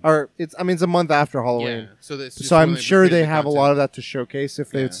 or it's a month after Halloween. Yeah. So that's just So I'm one of the sure they creators have a content. lot of that to showcase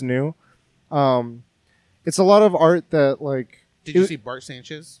if Yeah. it's new. It's a lot of art that like Did you see Bart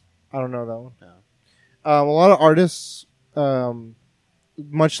Sanchez? I don't know that one. No. A lot of artists,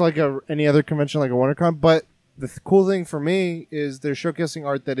 much like any other convention, like a WonderCon. But the cool thing for me is they're showcasing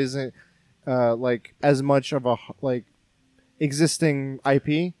art that isn't like as much of a like existing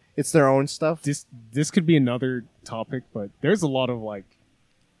IP. It's their own stuff. This could be another topic, but there's a lot of like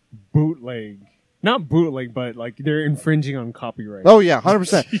bootleg, not bootleg, but like they're infringing on copyright. Oh yeah,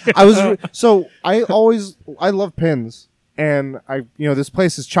 100%. I love pins, and this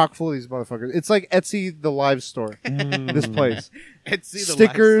place is chock full of these motherfuckers. It's like Etsy, the live store. This place, Etsy, the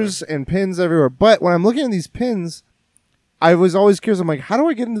stickers and pins everywhere. But when I'm looking at these pins, I was always curious. I'm like, how do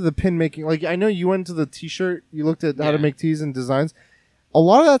I get into the pin making? Like, I know you went to the T-shirt, you looked at how to Yeah. make tees and designs. A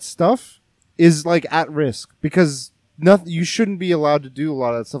lot of that stuff is like at risk because you shouldn't be allowed to do a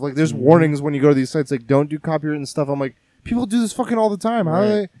lot of that stuff. Like, there's warnings when you go to these sites, like, don't do copyright and stuff. I'm like, people do this fucking all the time. How do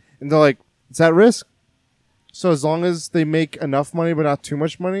they? And they're like, it's at risk. So as long as they make enough money but not too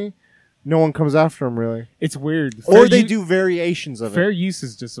much money, no one comes after them really. It's weird. Or they do variations of it. Fair use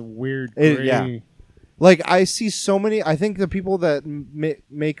is just a weird. Yeah. gray- Like, I see so many. I think the people that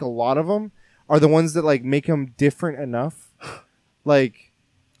make a lot of them are the ones that like make them different enough. Like,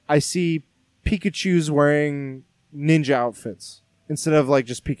 I see Pikachu's wearing ninja outfits instead of like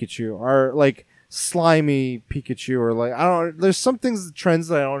just Pikachu, or like slimy Pikachu, or like I don't. There's some trends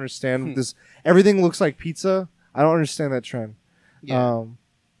that I don't understand. This everything looks like pizza. I don't understand that trend. Yeah.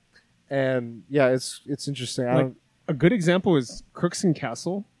 And yeah, it's interesting. I Like, don't. a good example is Crooks and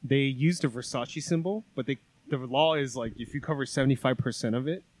Castle. They used a Versace symbol, but the law is like if you cover 75% of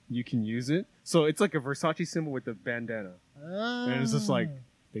it, you can use it. So it's like a Versace symbol with a bandana, and it's just like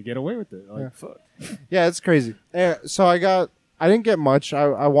they get away with it. Like Yeah. fuck. Yeah, it's crazy. So I didn't get much.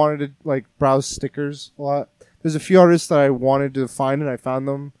 I wanted to like browse stickers a lot. There's a few artists that I wanted to find, and I found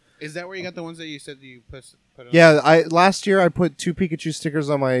them. Is that where you got the ones that you said that you put on? Yeah, last year I put 2 Pikachu stickers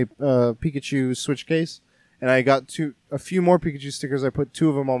on my Pikachu Switch case, and I got a few more Pikachu stickers. I put 2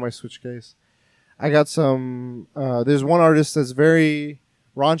 of them on my Switch case. I got some. There's one artist that's very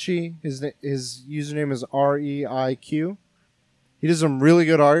raunchy. His username is REIQ. He does some really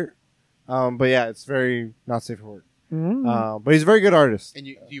good art, but yeah, it's very not safe for work. But he's a very good artist. And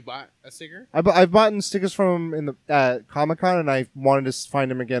you bought a sticker? I've bought stickers from him at Comic-Con, and I wanted to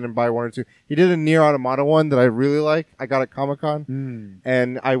find him again and buy 1 or 2. He did a Nier Automata one that I really like. I got at Comic-Con,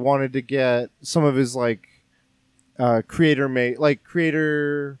 and I wanted to get some of his like creator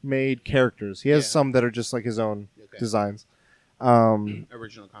made characters. He has some that are just like his own designs.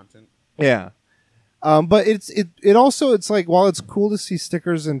 Original content. Yeah. But it also, it's like, while it's cool to see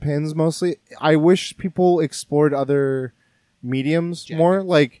stickers and pins mostly, I wish people explored other mediums more.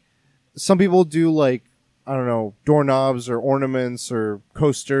 Like, some people do like, I don't know, doorknobs or ornaments or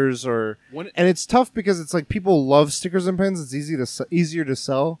coasters and it's tough because it's like people love stickers and pins. It's easier to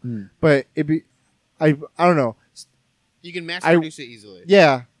sell, but I don't know. You can mass produce it easily.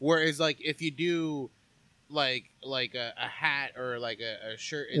 Yeah. Whereas, like, if you do like a hat or like a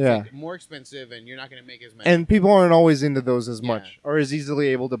shirt, it's Yeah. like more expensive, and you're not going to make as many. And people aren't always into those as Yeah. much or as easily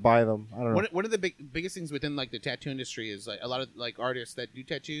able to buy them. I don't know. One of the biggest things within like the tattoo industry is like a lot of like artists that do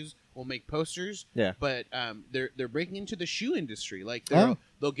tattoos will make posters. Yeah. But they're breaking into the shoe industry. Like Oh.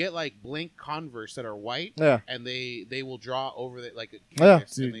 they'll get like blank Converse that are white. Yeah. And they will draw over the like. A Yeah.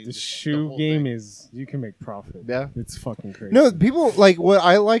 canvas, and Dude, they the just- shoe whole game thing. is you can make profit. Yeah. It's fucking crazy. No, people like what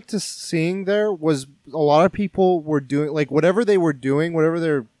I liked to seeing there was a lot of people were doing like whatever they were doing, whatever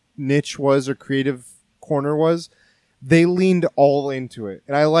their niche was or creative corner was, they leaned all into it,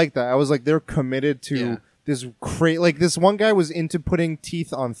 and I like that. I was like, they're committed to Yeah. this like this one guy was into putting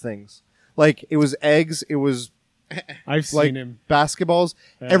teeth on things, like it was eggs, it was I've like seen him. basketballs,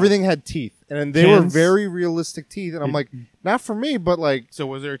 Yeah. everything had teeth, and they were Cans. very realistic teeth, and I'm like, not for me, but like, So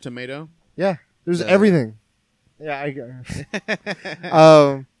was there a tomato? yeah, there's Yeah. everything. Yeah,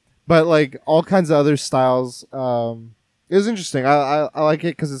 but like all kinds of other styles. It was interesting. I like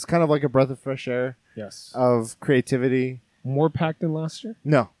it because it's kind of like a breath of fresh air Yes. of creativity. More packed than last year?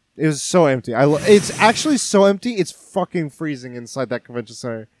 No, it was so empty. It's actually so empty. It's fucking freezing inside that convention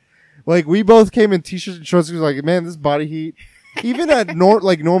center. Like we both came in t-shirts and shorts. We was like, man, this body heat, even at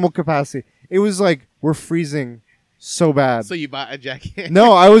normal capacity, it was like we're freezing so bad. So you bought a jacket?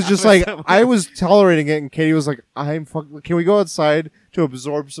 No, I was just like, Somewhere. I was tolerating it, and Katie was like, can we go outside to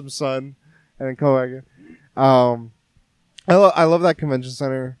absorb some sun and then come back in? I love that convention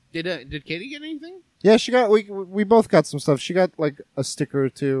center. Did Katie get anything? Yeah, we both got some stuff. She got like a sticker or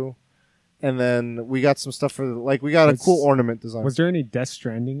two, and then we got some stuff for we got a cool ornament design. Was there any Death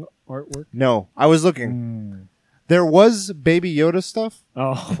Stranding artwork? No, I was looking. There was Baby Yoda stuff,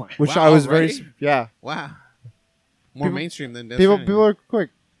 Oh, my. which Wow, I was already? yeah. Wow. More People- mainstream than Death People Stranding. people are quick.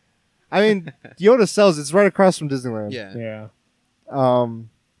 I mean, Yoda sells. It's right across from Disneyland. Yeah. Yeah.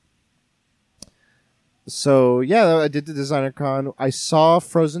 So yeah, I did the designer con. I saw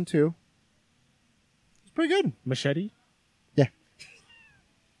Frozen 2. It's pretty good. Machete?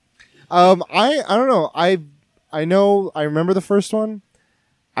 I don't know. I know I remember the first one.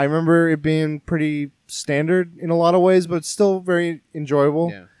 I remember it being pretty standard in a lot of ways, but still very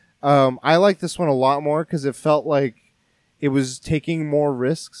enjoyable. Yeah. I like this one a lot more because it felt like it was taking more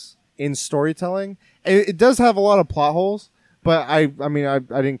risks in storytelling. It does have a lot of plot holes, but I mean, I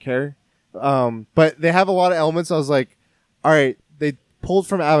didn't care. But they have a lot of elements. I was like, all right, they pulled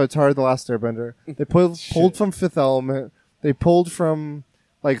from Avatar: The Last Airbender. They pulled from Fifth Element. They pulled from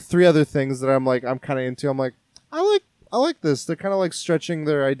like 3 other things that I'm kind of into. I'm like, I like this. They're kind of like stretching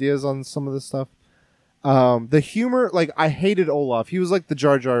their ideas on some of this stuff. The humor, like I hated Olaf. He was like the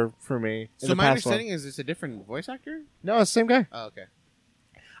Jar Jar for me. in So the my past one. understanding is it's a different voice actor? No, it's the same guy. Oh, okay.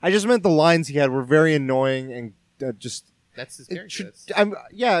 I just meant the lines he had were very annoying and just. That's his It character. should, That's-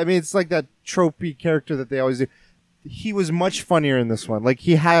 I mean, it's like that tropey character that they always do. He was much funnier in this one. Like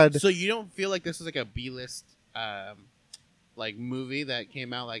he had. So you don't feel like this is like a B-list like movie that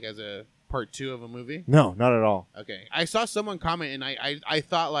came out like as a part 2 of a movie? No, not at all. Okay. I saw someone comment and I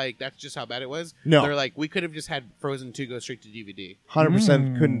thought like that's just how bad it was. No. They're like, we could have just had Frozen 2 go straight to DVD.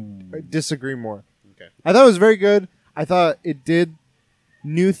 100% couldn't disagree more. Okay. I thought it was very good. I thought it did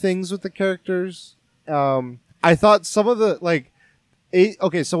new things with the characters. I thought some of the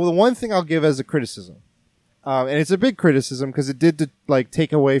okay. So the one thing I'll give as a criticism, and it's a big criticism because it did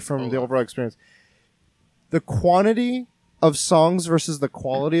take away from the overall experience. The quantity of songs versus the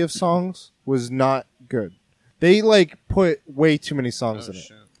quality of songs was not good. They put way too many songs in it.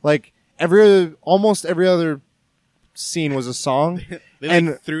 Shit. Like almost every other scene was a song. They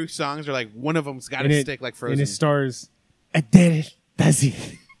And- threw songs or like one of them's got And to it- stick like And Frozen. it stars Adele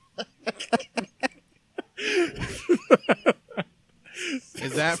Dazeem.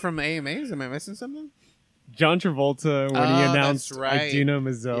 Is that from AMAs? Am I missing something? John Travolta when Oh, he that's announced right. Idina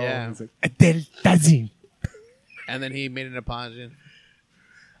Menzel. Yeah. He's like, Adele Dazeem. And then he made an apology.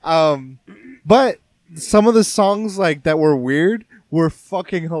 But some of the songs that were weird were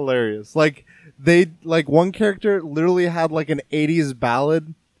fucking hilarious. One character literally had an 80s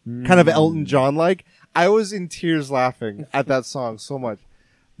ballad, kind of Elton John like. I was in tears laughing at that song so much.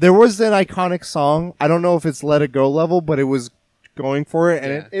 There was an iconic song. I don't know if it's Let It Go level, but it was going for it,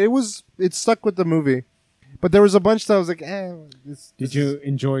 and it stuck with the movie. But there was a bunch that I was like, Did you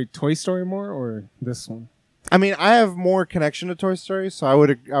enjoy Toy Story more or this one? I mean, I have more connection to Toy Story, so I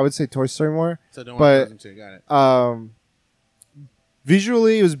would say Toy Story more. So don't But- want Frozen 2. Got it.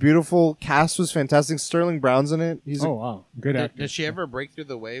 Visually, it was beautiful. Cast was fantastic. Sterling Brown's in it. He's Oh, wow. Good actor. Does she ever break through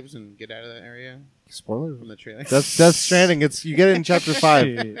the waves and get out of that area a spoiler. from the trailer? That's Death Stranding. You get it in chapter 5.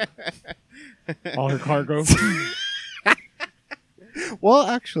 Shit. All her cargo. Well,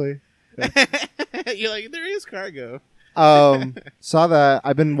 actually, You're like, there is cargo. saw that.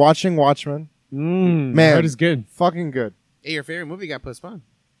 I've been watching Watchmen. Man, Man. that is good. Fucking good. Hey, your favorite movie got postponed.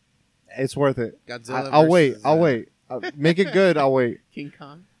 It's worth it. Godzilla. I'll wait. versus, I'll wait. Make it good. I'll wait. King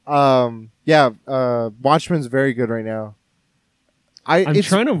Kong. Watchmen's very good right now. I'm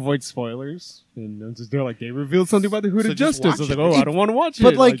trying to avoid spoilers, and I'm just they're like they revealed something about the Hood So of just Justice. I was watch like, it. oh, I don't want to watch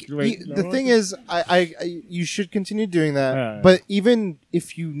But it. like, wait, the thing is, I you should continue doing that. Yeah. But even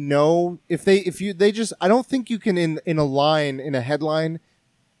if you know, they just, I don't think you can in a line, in a headline,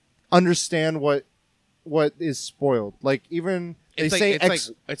 understand what is spoiled. Like even It's they like,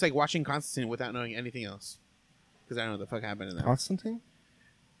 say it's like watching Constantine without knowing anything else. Because I don't know what the fuck happened in that. Constantine.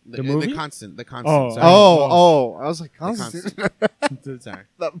 The movie? The Constant. Oh. Sorry. I was like The Constantine. Constant. Sorry.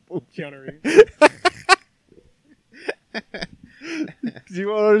 That movie. Keanu Reeves. Do you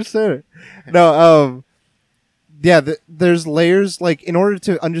want to understand it? No. There's layers. Like in order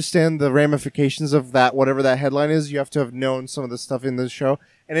to understand the ramifications of that, whatever that headline is, you have to have known some of the stuff in the show,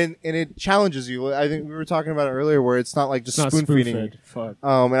 and it challenges you. I think we were talking about it earlier, where it's not like just It's not spoon feeding you. spoon-fed. Fuck.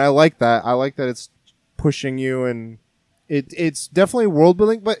 And I like that. I like that it's pushing you, and it's definitely world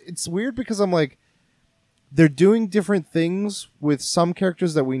building. But it's weird because I'm like, they're doing different things with some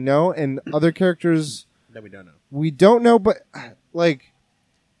characters that we know, and other characters That we don't know. we don't know. But like,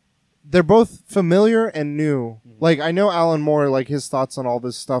 they're both familiar and new. Like I know Alan Moore, like his thoughts on all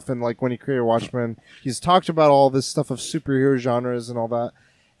this stuff, and like when he created Watchmen, he's talked about all this stuff of superhero genres and all that.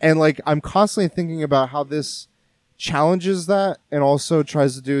 And like I'm constantly thinking about how this challenges that and also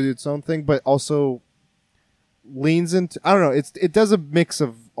tries to do its own thing, but also leans into, I don't know, it does a mix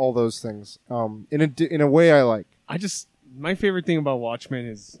of all those things in a way I like. My favorite thing about Watchmen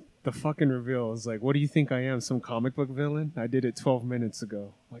is the fucking reveal. Is like, what do you think I am? Some comic book villain? I did it 12 minutes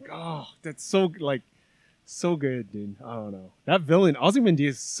ago. Like, oh, that's so like so good, dude. I don't know. That villain,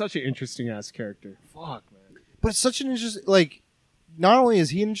 Ozymandias, is such an interesting ass character. Fuck, man. But it's such an interesting, like, not only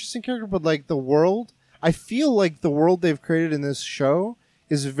is he an interesting character, but like the world, I feel like the world they've created in this show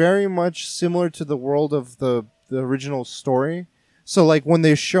is very much similar to the world of the original story. So like when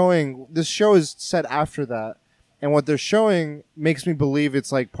they're showing, this show is set after that, and what they're showing makes me believe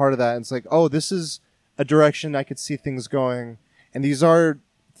it's like part of that. And it's like, oh, this is a direction I could see things going, and these are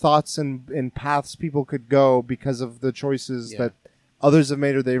thoughts and paths people could go because of the choices that others have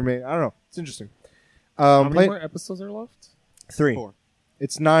made or they've made. I don't know. It's interesting. How many more episodes are left? 3. 4.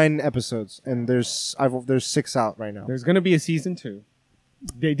 It's 9 episodes, and there's 6 out right now. There's gonna be a season 2.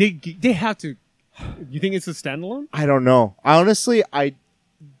 They have to. You think it's a standalone? I don't know. Honestly, I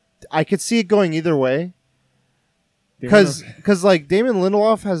could see it going either way. Because like Damon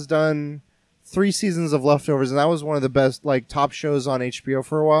Lindelof has done 3 seasons of Leftovers, and that was one of the best like top shows on HBO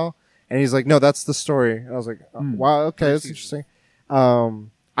for a while. And he's like, no, that's the story. And I was like, wow, okay, that's interesting.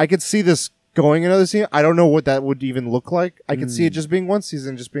 I could see this going another season. I don't know what that would even look like. I could see it just being one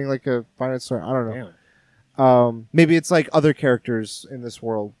season, just being like a finite story. I don't know. Maybe it's like other characters in this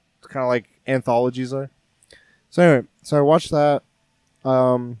world. It's kind of like anthologies are. So anyway, so I watched that.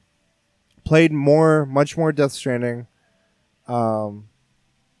 Played much more Death Stranding.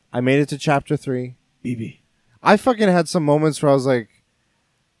 I made it to chapter 3. BB. I fucking had some moments where I was like,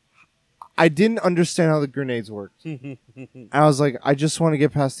 I didn't understand how the grenades worked. And I was like, I just want to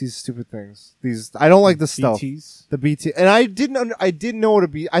get past these stupid things. I don't like the stealth. BTs? The BT. And I didn't know what a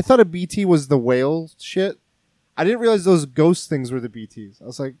BT. I thought a BT was the whale shit. I didn't realize those ghost things were the BTs. I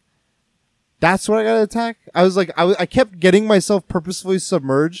was like, that's what I gotta attack? I was like, I kept getting myself purposefully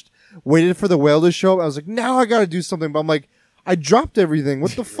submerged, waited for the whale to show up. I was like, now I gotta do something. But I'm like, I dropped everything.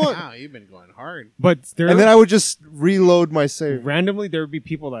 What the fuck? Wow, you've been going hard. But And then I would just reload my save. randomly there would be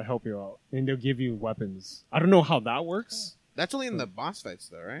people that help you out, and they'll give you weapons. I don't know how that works. That's only in the boss fights,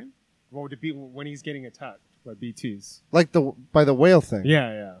 though, right? Well, to be when he's getting attacked by BTs. Like by the whale thing.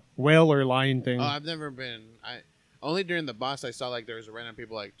 Yeah. Whale or lion thing. Oh, I've never been. Only during the boss I saw like there was random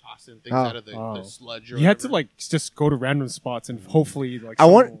people like tossing things out of the sludge. Or you had to whatever. like just go to random spots and hopefully like.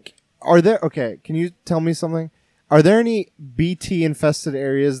 Can you tell me something? Are there any BT infested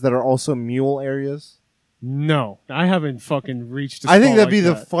areas that are also mule areas? No, I haven't fucking reached. I think that'd be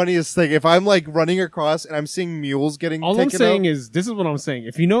the funniest thing if I'm like running across and I'm seeing mules getting. All taken I'm saying out. is, this is what I'm saying.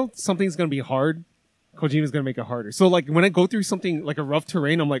 If you know something's gonna be hard, Kojima's gonna make it harder. So like when I go through something like a rough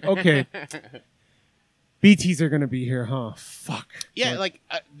terrain, I'm like, okay, BTs are gonna be here, huh? Fuck. Yeah,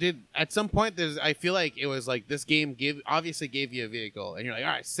 did at some point I feel like it was like this game obviously gave you a vehicle and you're like,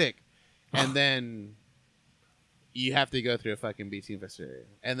 all right, sick, and then you have to go through a fucking BT infested area.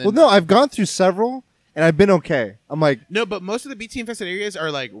 And then Well, no, I've gone through several and I've been okay. I'm like, no, but most of the BT infested areas are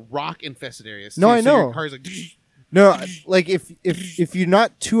like rock infested areas. No, too, I so your know. car's like, no, like if you're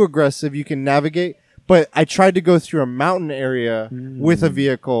not too aggressive, you can navigate. But I tried to go through a mountain area with a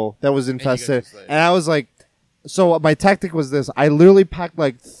vehicle that was infested, just, like- and I was like, so my tactic was this: I literally packed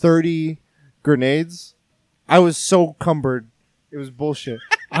like 30 grenades. I was so cumbered, it was bullshit.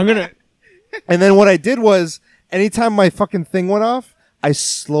 I'm gonna. And then what I did was, anytime my fucking thing went off, I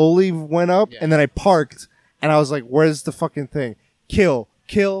slowly went up, Yeah. and then I parked, and I was like, "Where's the fucking thing? Kill."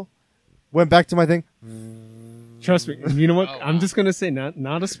 Went back to my thing. Trust me. You know what? Oh, wow. I'm just gonna say,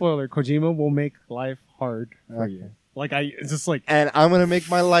 not a spoiler. Kojima will make life hard for Okay. you. Like it's just like And I'm gonna make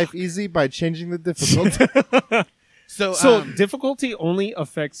my life easy by changing the difficulty. So, difficulty only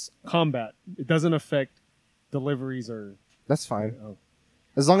affects combat. It doesn't affect deliveries or. That's fine. Oh.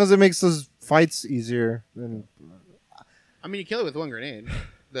 As long as it makes those fights easier, then I mean, you kill it with one grenade.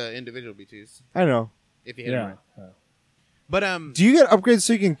 The individual B2s, I know. if you hit them Yeah. right. But Do you get upgrades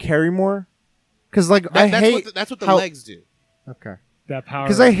so you can carry more? Because like that's hate what that's what the how- legs do. Okay. That power.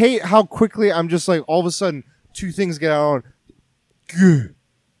 Because I hate how quickly I'm just like all of a sudden 2 things get out on.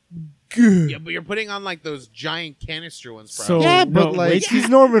 Good. Yeah, but you're putting on like those giant canister ones. So- Probably. Yeah, No, but like wait- he's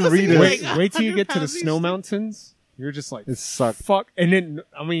Norman Listen, Reedus. wait. wait till you get to the 100 snow pounds mountains. You're just like It sucks. fuck. And then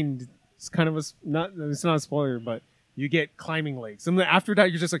I mean, it's kind of it's not a spoiler, but you get climbing legs. And then after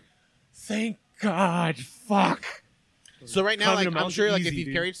that, you're just like, thank God, fuck. So right now, Climbing like a I'm mountain sure, like easy, if you've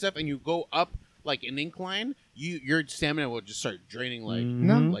dude. carried stuff and you go up like an incline, your stamina will just start draining like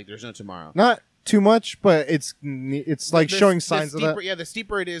No. like there's no tomorrow. Not too much, but it's like The- showing the signs of steeper, that. Yeah, the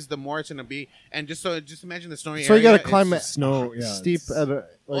steeper it is, the more it's gonna be. And just imagine the snowy So you area. gotta it's climb just- Snow, yeah. steep it's- at a.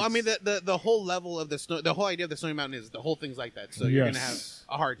 Well, like, I mean, the whole level of the snow, the whole idea of the snowy mountain is the whole thing's like that. So you're gonna have Yes.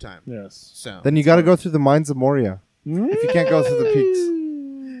 a hard time. Yes. So then you got to go through the mines of Moria if you can't go through the peaks.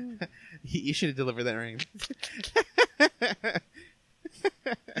 you should have delivered that ring.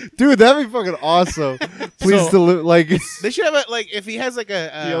 Dude, that'd be fucking awesome. Please So- deliver like They should have a like if he has like a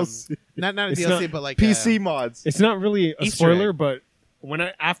DLC. not a It's DLC, not but like PC a, mods. It's not really a Easter spoiler, egg. but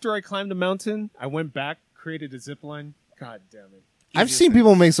after I climbed a mountain, I went back, created a zip line. God damn it! I've seen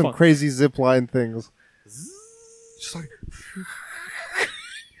people make some Fuck. crazy zip line things. Just like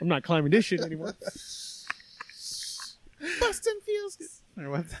I'm not climbing this shit anymore. Bustin' feels good. Or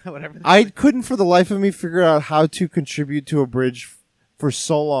whatever. I couldn't for the life of me figure out how to contribute to a bridge for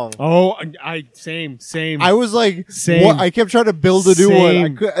so long. Oh, I same. I was like, Same. what? I kept trying to build a new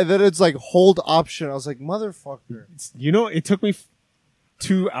one. Same. And then it's like hold option. I was like, motherfucker. You know, it took me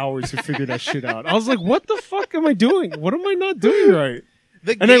 2 hours to figure that shit out. I was like, what the fuck am I doing? What am I not doing right?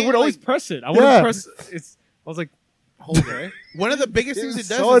 The And I game, would always like, press it. I would Yeah. press it's. I was like, hold right. one of the biggest things It's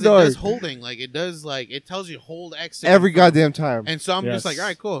it does so is it does annoying. holding. Like it does like it tells you hold X Every goddamn time. And so I'm Yes. just like, all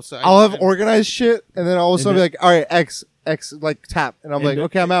right, cool. So I'll have organized shit, and then all of a sudden And be like, all right, X, like tap. And I'm And like, the-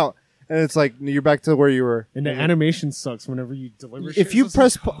 okay, I'm out. And it's like, you're back to where you were. And the animation sucks whenever you deliver. If you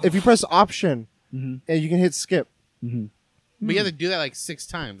press option, Mhm. and you can hit skip. Mm-hmm. But you have to do that like 6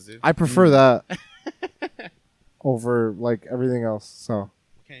 times, dude. I prefer that over like everything else. So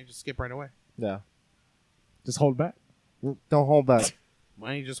Can't you just skip right away? yeah, Just hold back. don't hold back. Why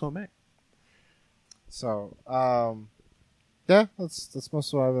don't you just hold back? So yeah, that's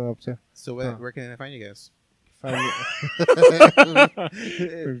most of what I've been up to. So where can I find you guys? Find me-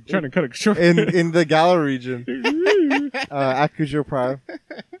 We're trying to cut it short. in the Gala region, at Cujo Prime.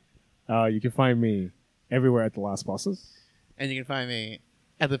 You can find me everywhere at the Last Bosses. And you can find me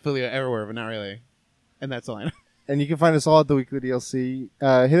at the Filio everywhere, but not really. And that's all I know. And you can find us all at the Weekly DLC.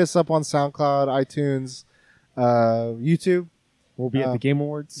 Hit us up on SoundCloud, iTunes, YouTube. We'll be at the Game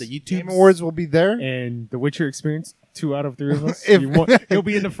Awards. The YouTube Game Awards will be there. And the Witcher experience. 2 out of 3 of us. If- He'll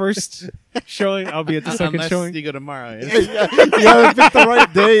be in the first showing. I'll be at the second Unless showing. you go tomorrow. Yeah, you gotta pick the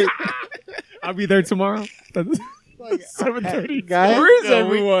right date. I'll be there tomorrow. Like, 7:30. guys, Where is No,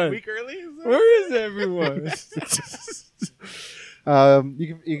 everyone? Week early? Is that- Where is everyone?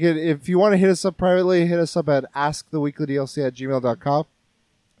 you can if you want to hit us up privately, hit us up at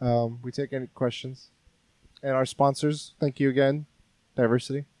asktheweeklydlc@gmail.com. We take any questions. And our sponsors, thank you again.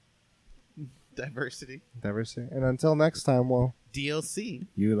 Diversity. Diversity. And until next time, well. DLC.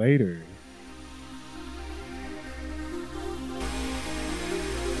 You later.